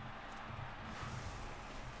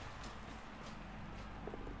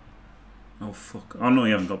 Oh fuck. Oh no,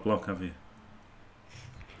 you haven't got block, have you?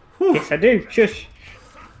 Yes, I do. Shush.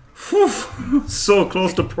 Whew. So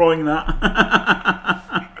close to proing that.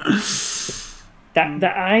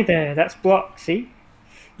 That eye there, that's blocked, see?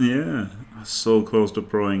 Yeah. I was so close to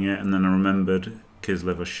proing it, and then I remembered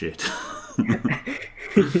Kislev was shit.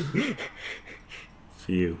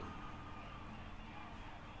 For you.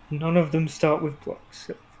 None of them start with blocks,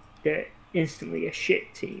 so they're instantly a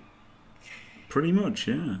shit team. Pretty much,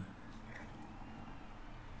 yeah.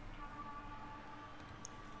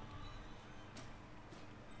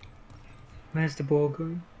 Where's the ball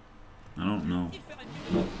going? I don't know.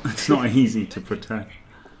 It's not easy to protect.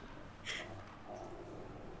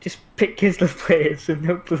 Just pick Kislev players and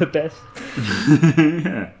hope for the best.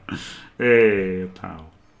 Yeah. Hey,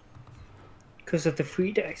 pal. Because of the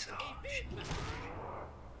free dice. Oh, shit.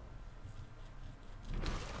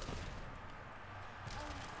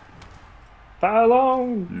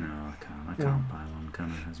 Pylon! No, I can't. I can't pylon,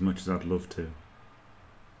 can I? As much as I'd love to.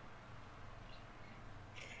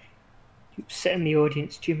 You're upsetting the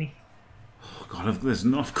audience, Jimmy. Oh God,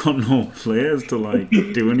 I've got no players to like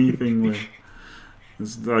do anything with.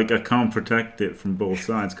 It's like I can't protect it from both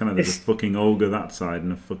sides. Kind of there's a fucking ogre that side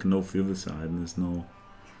and a fucking elf the other side, and there's no.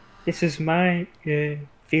 This is my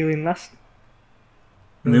feeling last.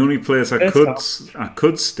 And the only place I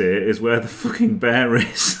could stay is where the fucking bear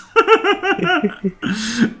is.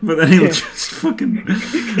 But then he'll just fucking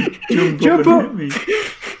jump up and hit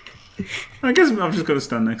me. I guess I've just got to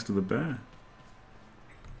stand next to the bear.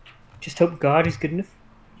 Just hope guard is good enough.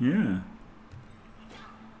 Yeah.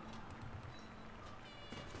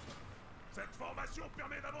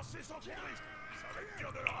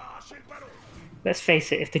 Let's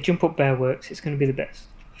face it, if the jump up bear works, it's going to be the best.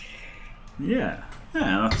 Yeah.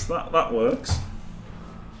 Yeah, that works.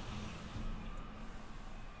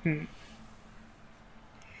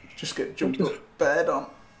 Just get jumped up bed on.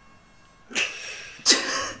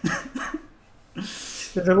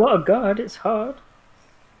 There's a lot of guard, it's hard.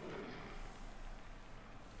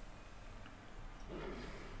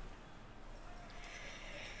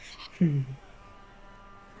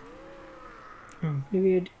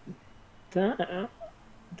 Maybe I'd that,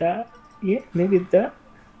 yeah, maybe that.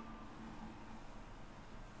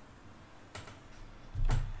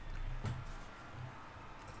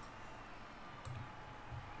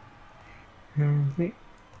 Wait.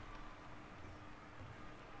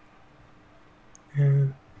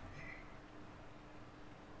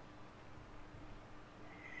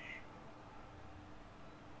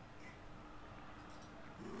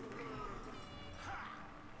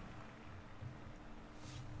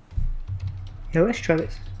 Yeah, let's try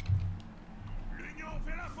this.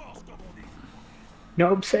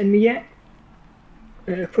 Not upsetting me yet.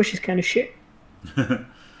 Push is kind of shit.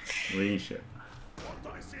 Leage.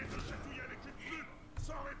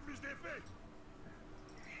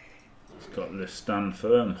 It's got to stand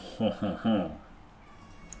firm. Ho ho ho.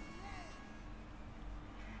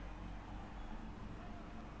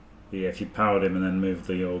 Yeah, if you powered him and then moved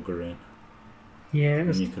the ogre in, Yeah,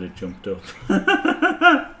 then you could have jumped up.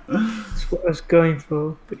 that's what I was going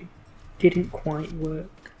for, but it didn't quite work.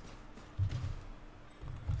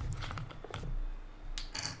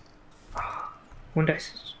 One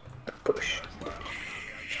dice. Push.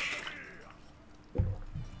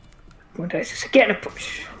 One dice is again a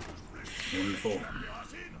push. Wonderful.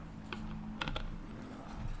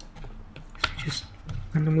 So just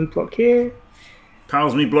randomly block here.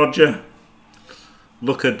 Pals me blodger.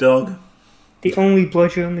 Look a dog. The only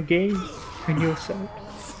bludger on the game on your side.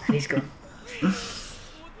 And he's gone. On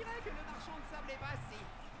dirait que le marchand de sable est passé.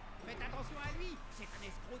 Faites attention à lui, c'est un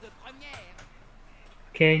escroc de première.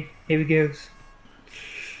 Okay, here we go.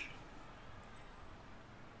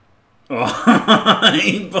 Oh,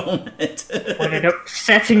 he vomited. What an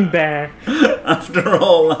upsetting bear. After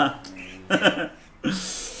all that.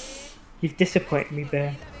 You've disappointed me,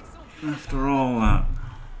 bear. After all that.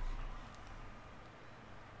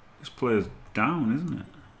 This player's down, isn't it?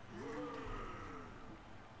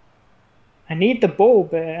 I need the ball,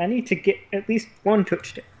 bear. I need to get at least one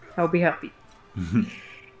touchdown. I'll be happy.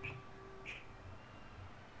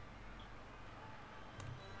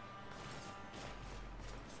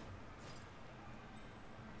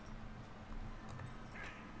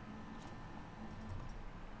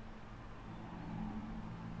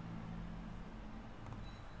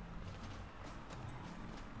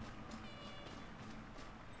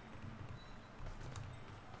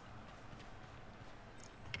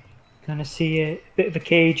 Gonna see a bit of a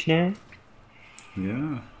cage now.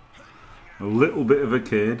 Yeah. A little bit of a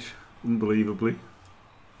cage, unbelievably.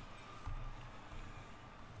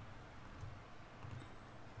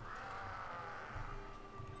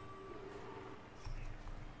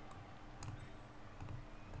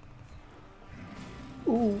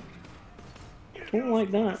 Ooh. Don't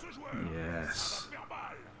like that. Yes.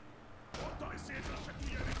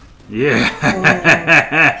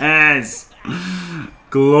 Yes!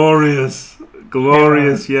 Glorious.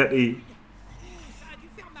 Glorious Yeti. Ça a dû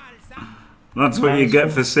faire mal, ça. That's what you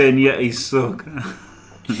get for saying Yetis suck.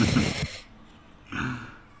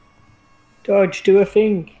 Dodge, do a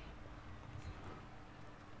thing.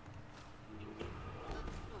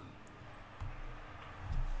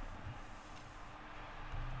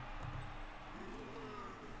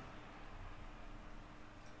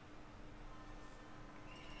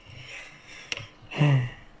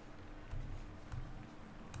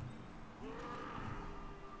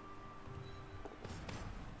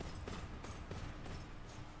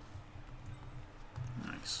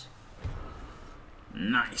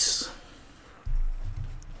 Nice.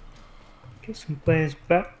 Get some players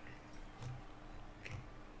back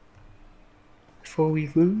before we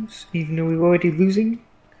lose, even though we're already losing.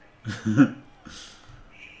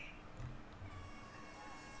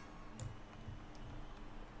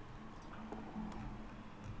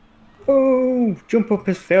 Oh, jump up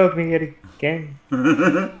has failed me yet again.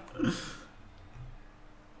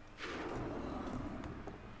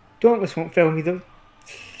 Dauntless won't fail me though.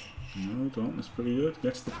 No, Dauntless pretty good.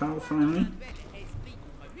 Gets the power finally.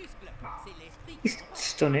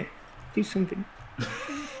 Stun it. Do something.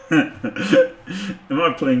 Am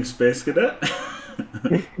I playing Space Cadet?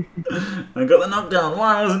 I got the knockdown.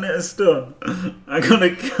 Why wasn't it a stun? I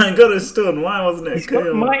got a stun. Why wasn't it a He's KO?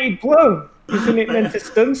 got Mighty Blow. Isn't it meant to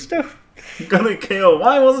stun stuff? Got a KO.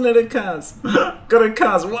 Why wasn't it a cast? Got a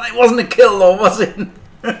cast. Why it wasn't a kill though? Was it?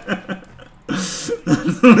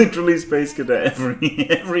 That's literally Space Cadet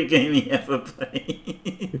every game he ever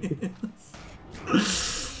plays.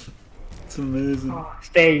 It's amazing. Oh,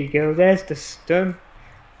 there you go. There's the stun.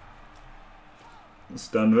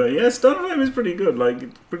 Stun for yeah, stun for him is pretty good. Like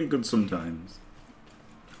it's pretty good sometimes.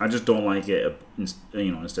 I just don't like it,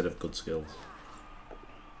 you know, instead of good skills.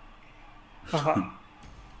 I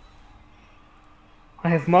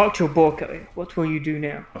have marked your ball carrier. What will you do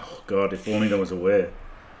now? Oh god, if only there was a way.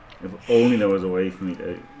 If only there was a way for me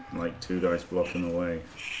to like 2 dice block him away.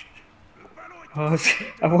 Oh,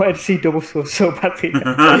 I wanted to see double sword so badly.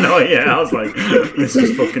 I know, yeah. I was like, this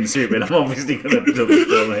is fucking stupid. I'm obviously gonna double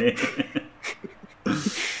kill here.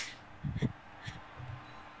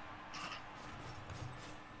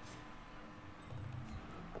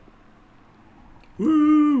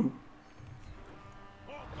 Woo!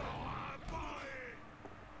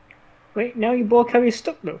 Wait, now your ball carrier's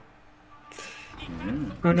stuck though.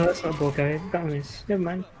 Yeah. Oh no, that's not a ball carrier. That one is. Never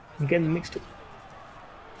mind. I'm getting them mixed up.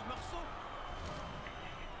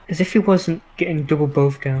 As if he wasn't getting double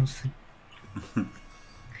both downs.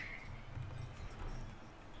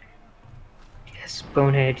 Yes,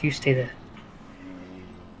 Bonehead, you stay there.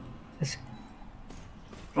 That's...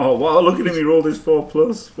 Oh wow, look at him, he rolled his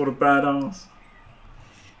 4+. What a badass.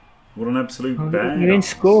 What an absolute badass. You're in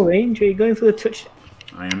score range, are you going for the touch?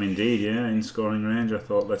 I am indeed, yeah, in scoring range. I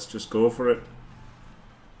thought, let's just go for it.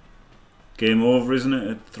 Game over, isn't it,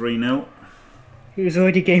 at 3-0? It was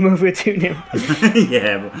already game over at 2-0.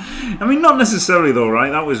 Yeah, but, I mean, not necessarily though, right?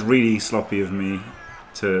 That was really sloppy of me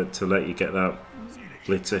to let you get that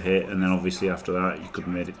blitzer hit, and then obviously after that you could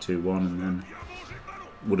have made it 2-1, and then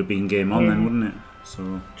would have been game on then, wouldn't it?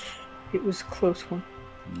 So it was a close one.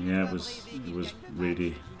 Yeah, it was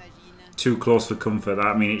really too close for comfort.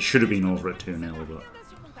 I mean, it should have been over at 2-0, but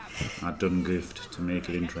I done goofed to make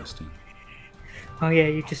it interesting. Oh yeah,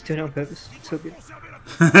 you're just doing it on purpose. So good.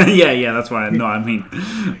 yeah, that's why. No, I mean,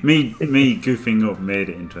 me goofing up made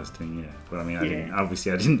it interesting. Yeah, but I mean, I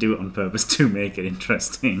didn't do it on purpose to make it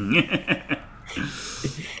interesting.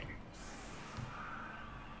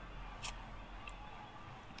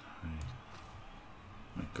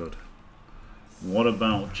 My God, what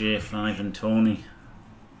about J5 and Tourney?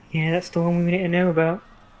 Yeah, that's the one we need to know about.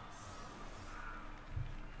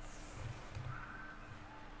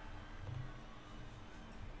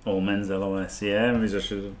 All men's LOS, yeah. Maybe I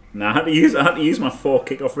should have. No, I had to use my 4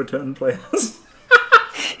 kickoff return players.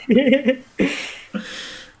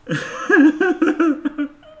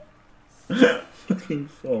 Fucking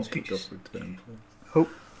 4 kickoff return players. Hope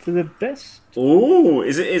for the best. Oh,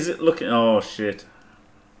 is it looking? Oh shit.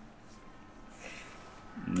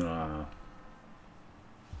 Nah.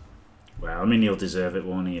 Well, I mean, he'll deserve it,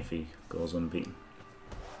 won't he, if he goes unbeaten.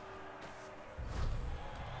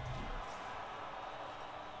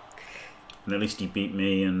 And at least he beat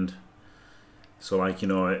me, and so, like, you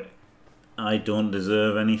know, I don't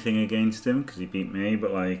deserve anything against him because he beat me,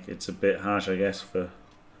 but like, it's a bit harsh, I guess,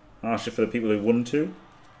 harsher for the people who won 2.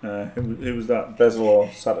 Who was that? Bezel or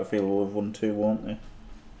Satterfield will have won 2, won't they?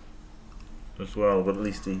 As well, but at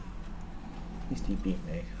least he beat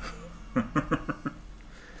me.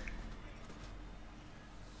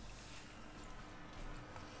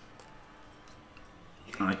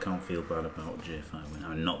 I can't feel bad about J5 winning. I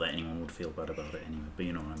mean, not that anyone would feel bad about it anyway, but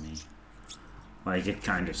you know what I mean. Like, it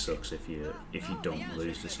kind of sucks if you don't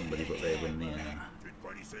lose to somebody, but they win the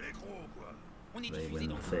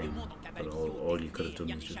thing. But all you could have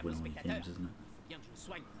done was just win all your games, isn't it?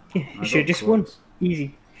 Yeah, you should have just won.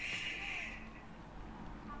 Easy.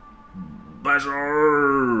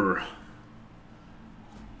 Buzzer!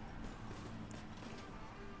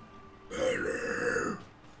 Hello.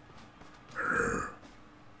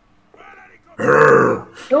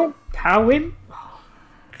 Don't pow him.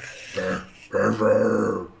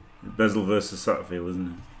 Better Bezel versus Satterfield, isn't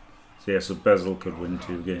it? So yeah, so Bezel could win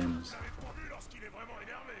 2 games.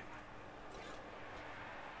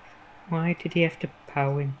 Why did he have to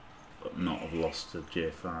power him? But not have lost to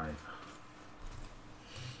J5.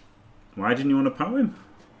 Why didn't you want to power him?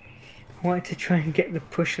 I wanted to try and get the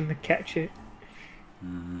push and the catcher.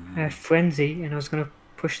 I had Frenzy and I was going to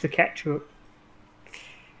push the catcher up.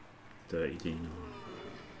 Dirty Dino.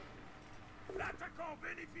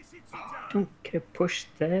 Don't get a push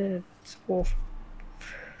there. It's awful.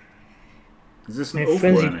 Is this My an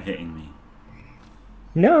Frenzy- overrunner hitting me?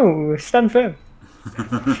 No, stand firm.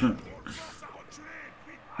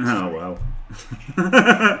 Oh well.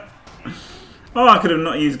 Oh, I could have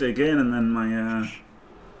not used it again, and then my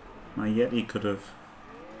Yeti could have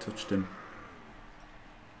touched him.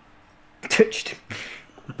 Touched him.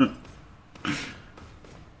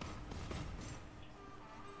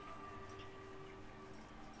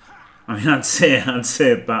 I mean, I'd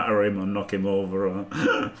say batter him or knock him over, or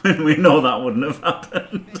we know that wouldn't have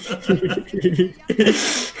happened.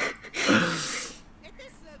 Était-ce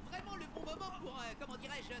vraiment le bon moment pour, comment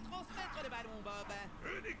dirais-je, transmettre le ballon, Bob?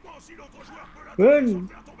 Run!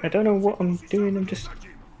 I don't know what I'm doing, I'm just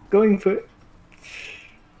going for it.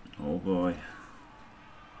 Oh boy.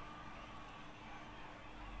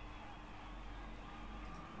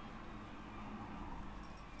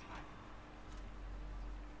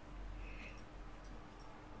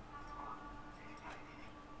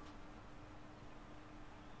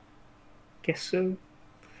 Guess so.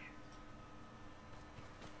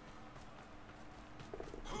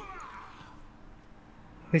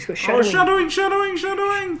 He's got Oh, shadowing. shadowing!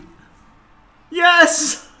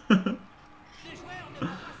 Yes! Ce joueur ne va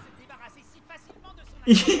pas se débarrasser si facilement de son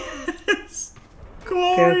adversaire. Yes!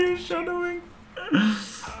 Glorious shadowing!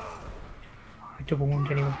 I double wound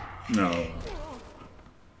anyway. No.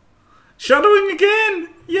 Shadowing again!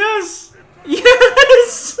 Yes!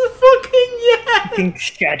 Yes! Fucking yes! Fucking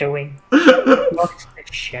shadowing. What's the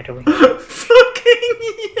shadowing? Fucking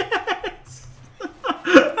yes!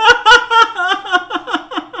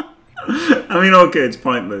 I mean, okay, it's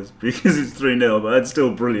pointless because it's 3-0, but it's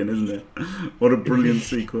still brilliant, isn't it? What a brilliant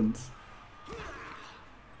sequence.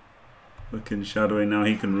 Fucking shadowing, now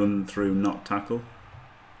he can run through, not tackle.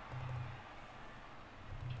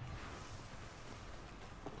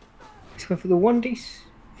 He's going for the one-dice.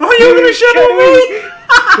 Oh, you're gonna shadow me!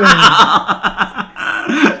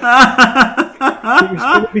 It was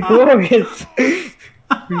going to be glorious.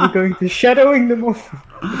 We were going to shadowing them all.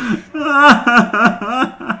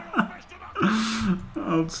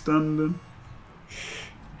 Outstanding.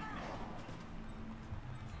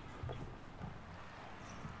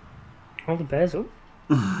 All the bears up.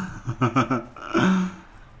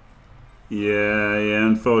 Yeah,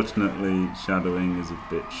 unfortunately, shadowing is a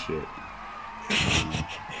bit shit.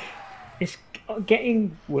 It's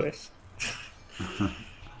getting worse.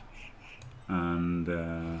 And,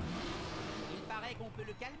 Il paraît qu'on peut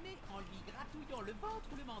le calmer en lui gratouillant le ventre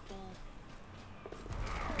ou le menton.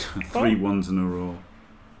 3 ones in a row.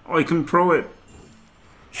 Oh, you can pro it!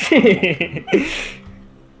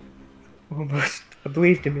 Almost. I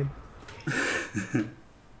believed him in.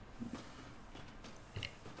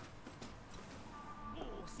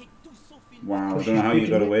 Oh, c'est tout sauf une Wow, I don't know how you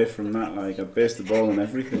got away from that. Like, I based the ball and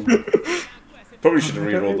everything. Probably should have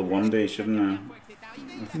re-rolled the 1-day, shouldn't I? fois que c'est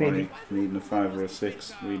arrivé. If Maybe. I needing a 5 or a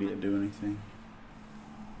 6 really to do anything.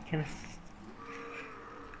 Kind of.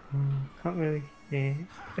 Can't really. Yeah.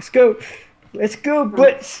 Let's go. Let's go,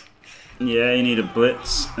 Blitz. Yeah, you need a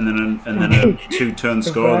blitz and then a 2-turn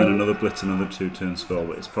score, and then another blitz, another 2-turn score.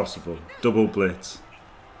 But it's possible. Double blitz,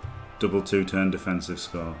 double 2-turn defensive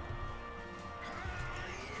score.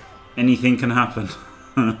 Anything can happen.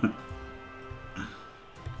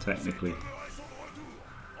 Technically.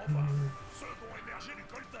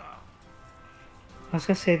 I was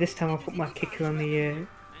gonna say this time I'll put my kicker on the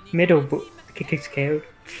middle, but the kicker's KO'd.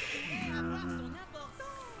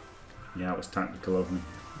 Yeah, it was tactical of me.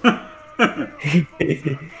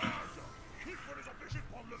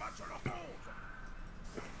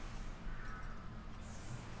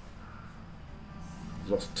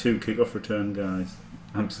 Lost 2 kickoff return guys.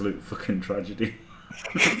 Absolute fucking tragedy.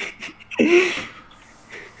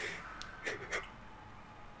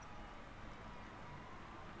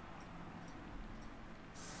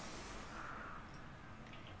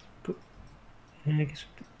 I guess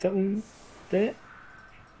we'll put that one there.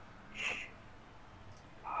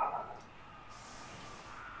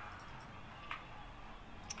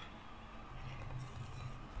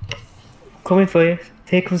 Coming for you.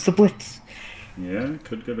 Here comes the blitz. Yeah,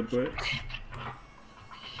 could get a blitz.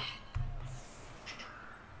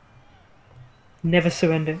 Never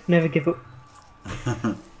surrender. Never give up.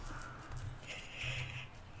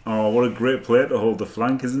 Oh, what a great play to hold the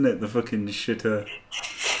flank, isn't it? The fucking shitter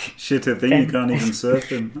thing. You can't even surf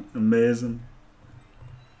him. Amazing.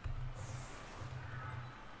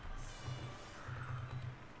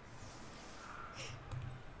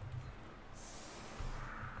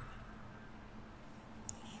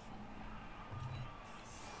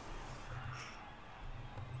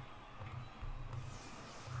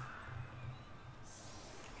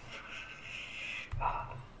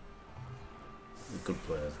 Good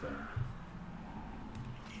players there.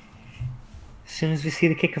 As soon as we see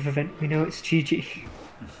the kickoff event, we know it's GG.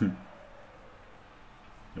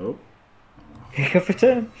 Oh. Kickoff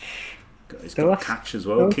return. He's got catch as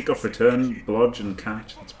well. Kick-off return, blodge and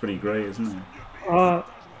catch. That's pretty great, isn't it? Oh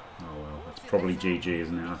well, that's probably GG,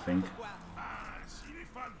 isn't it, I think?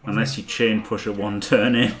 Unless you chain push a one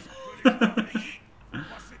turn in.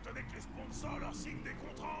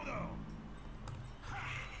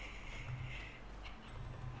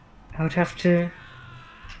 I would have to...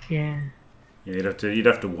 Yeah. Yeah, you'd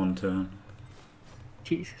have to one turn.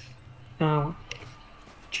 Jesus. Oh.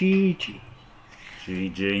 GG.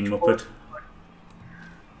 GG, Muppet.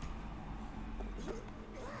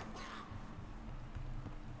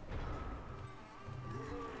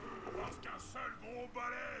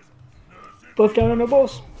 Both down on the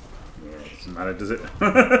balls. Yeah, it doesn't matter, does it?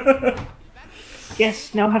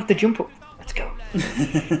 Yes, now I have the jump up. Let's go.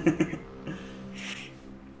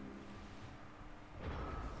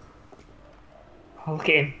 Oh, look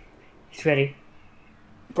at him. He's ready.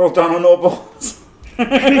 Both down on no balls.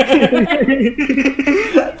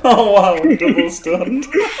 Oh wow, double stunned.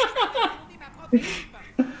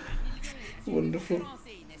 Wonderful.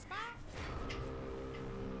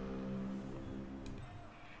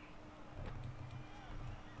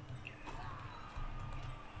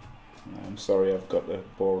 I'm sorry I've got to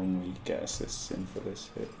boringly get assists in for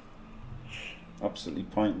this hit. Absolutely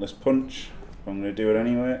pointless punch. I'm going to do it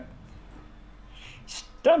anyway.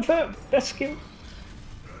 Stand firm. Best skill.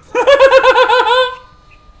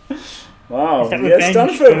 Wow, yeah,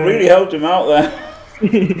 Stanford really helped him out there.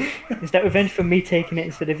 Is that revenge for me taking it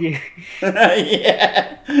instead of you?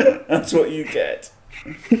 Yeah, that's what you get.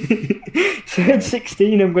 So at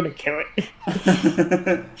 16 I'm going to kill it.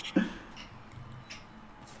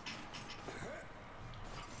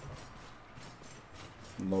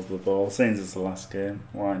 Lob the ball, since it's the last game,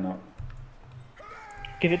 why not?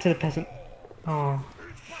 Give it to the peasant. Oh.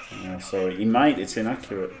 Yeah, sorry, he might, it's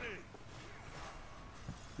inaccurate.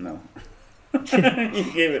 No. You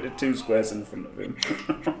gave it to 2 squares in front of him.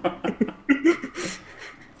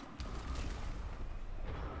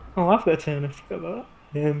 Oh, I've got a turn, I forgot about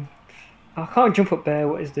that. I can't jump up there,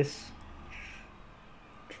 what is this?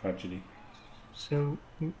 Tragedy. So,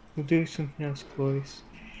 we'll do something else glorious.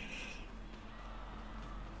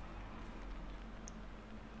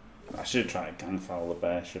 I should have tried to gang foul the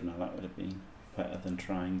bear, shouldn't I? That would have been better than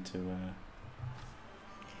trying to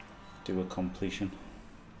do a completion.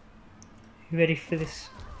 You ready for this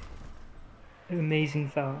amazing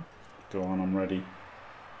foul? Go on, I'm ready.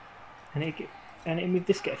 And it moved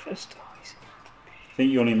this guy first. Oh, I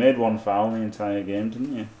think you only made 1 foul in the entire game,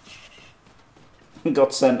 didn't you?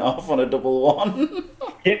 Got sent off on a double 1.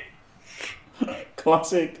 Yep.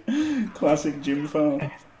 Classic gym foul.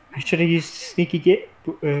 I should have used sneaky git,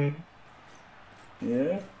 but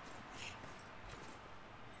yeah.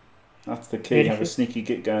 That's the key. Have a sneaky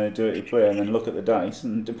git guy, a dirty player, and then look at the dice,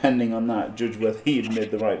 and depending on that, judge whether he had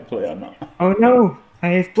made the right play or not. Oh no! I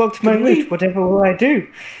have blocked my leap. Whatever will I do?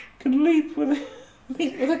 Can leap with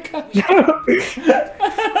a catch.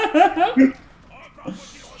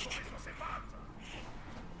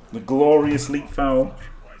 The glorious leap foul.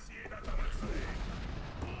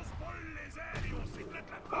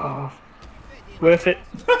 Oh, worth it.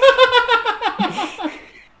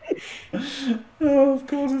 Oh, of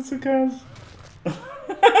course it's a Kaz.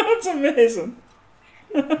 That's amazing.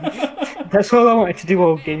 That's all I wanted to do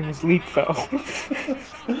all game was leap foul.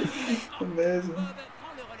 Amazing.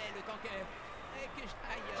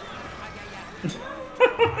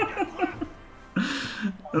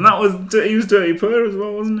 And that was he was dirty player as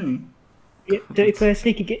well, wasn't he? Yeah, dirty player,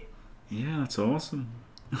 sneaky git. Yeah, that's awesome.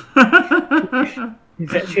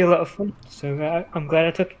 It's actually a lot of fun, so I'm glad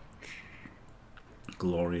I took it.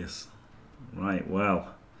 Glorious. Right,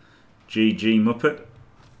 well. GG Muppet.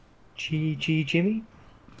 GG Jimmy.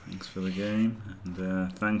 Thanks for the game.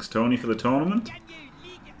 And thanks Tony for the tournament.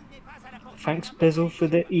 Thanks Bezel for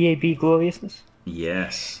the EAB gloriousness.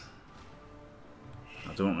 Yes.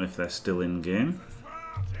 I don't know if they're still in game.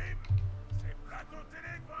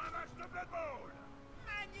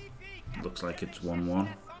 looks like it's 1-1.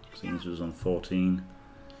 Seems it was on 14.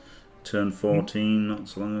 Turn 14 not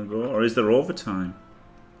so long ago. Or is there overtime?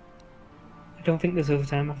 I don't think there's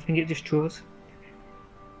overtime. I think it just draws.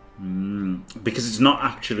 Because it's not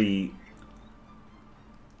actually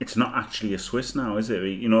a Swiss now, is it?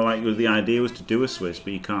 You know, like the idea was to do a Swiss,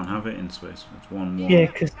 but you can't have it in Swiss. It's 1-1. Yeah,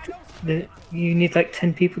 because you need like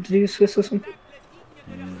 10 people to do a Swiss or something.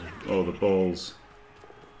 Yeah. Oh, the ball's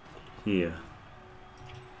here.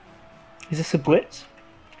 Is this a blitz?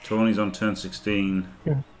 Tony's on turn 16.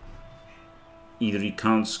 Yeah. Either he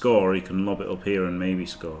can't score or he can lob it up here and maybe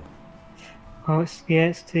score. Oh, it's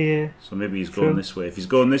the... So maybe he's going this way. If he's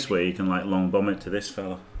going this way, he can like long bomb it to this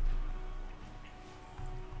fella.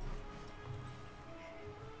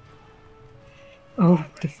 Oh,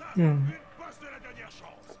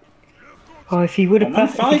 if he would have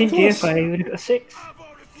passed, if he didn't GFI, he would have got a 6.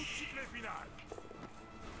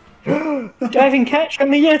 Diving catch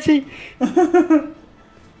from the Yeti!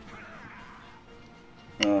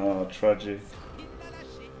 Oh, tragic.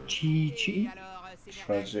 GG.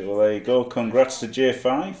 Tragic. Well, there you go. Congrats to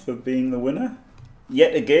J5 for being the winner.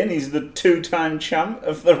 Yet again, he's the 2-time champ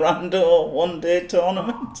of the Rando one-day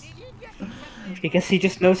tournament. I guess he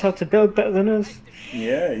just knows how to build better than us.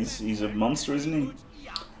 Yeah, he's a monster, isn't he?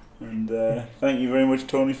 And thank you very much,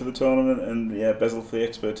 Tony, for the tournament, and yeah, Bezel for the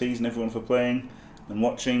expertise, and everyone for playing and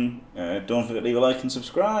watching. Don't forget to leave a like and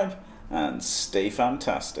subscribe, and stay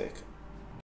fantastic.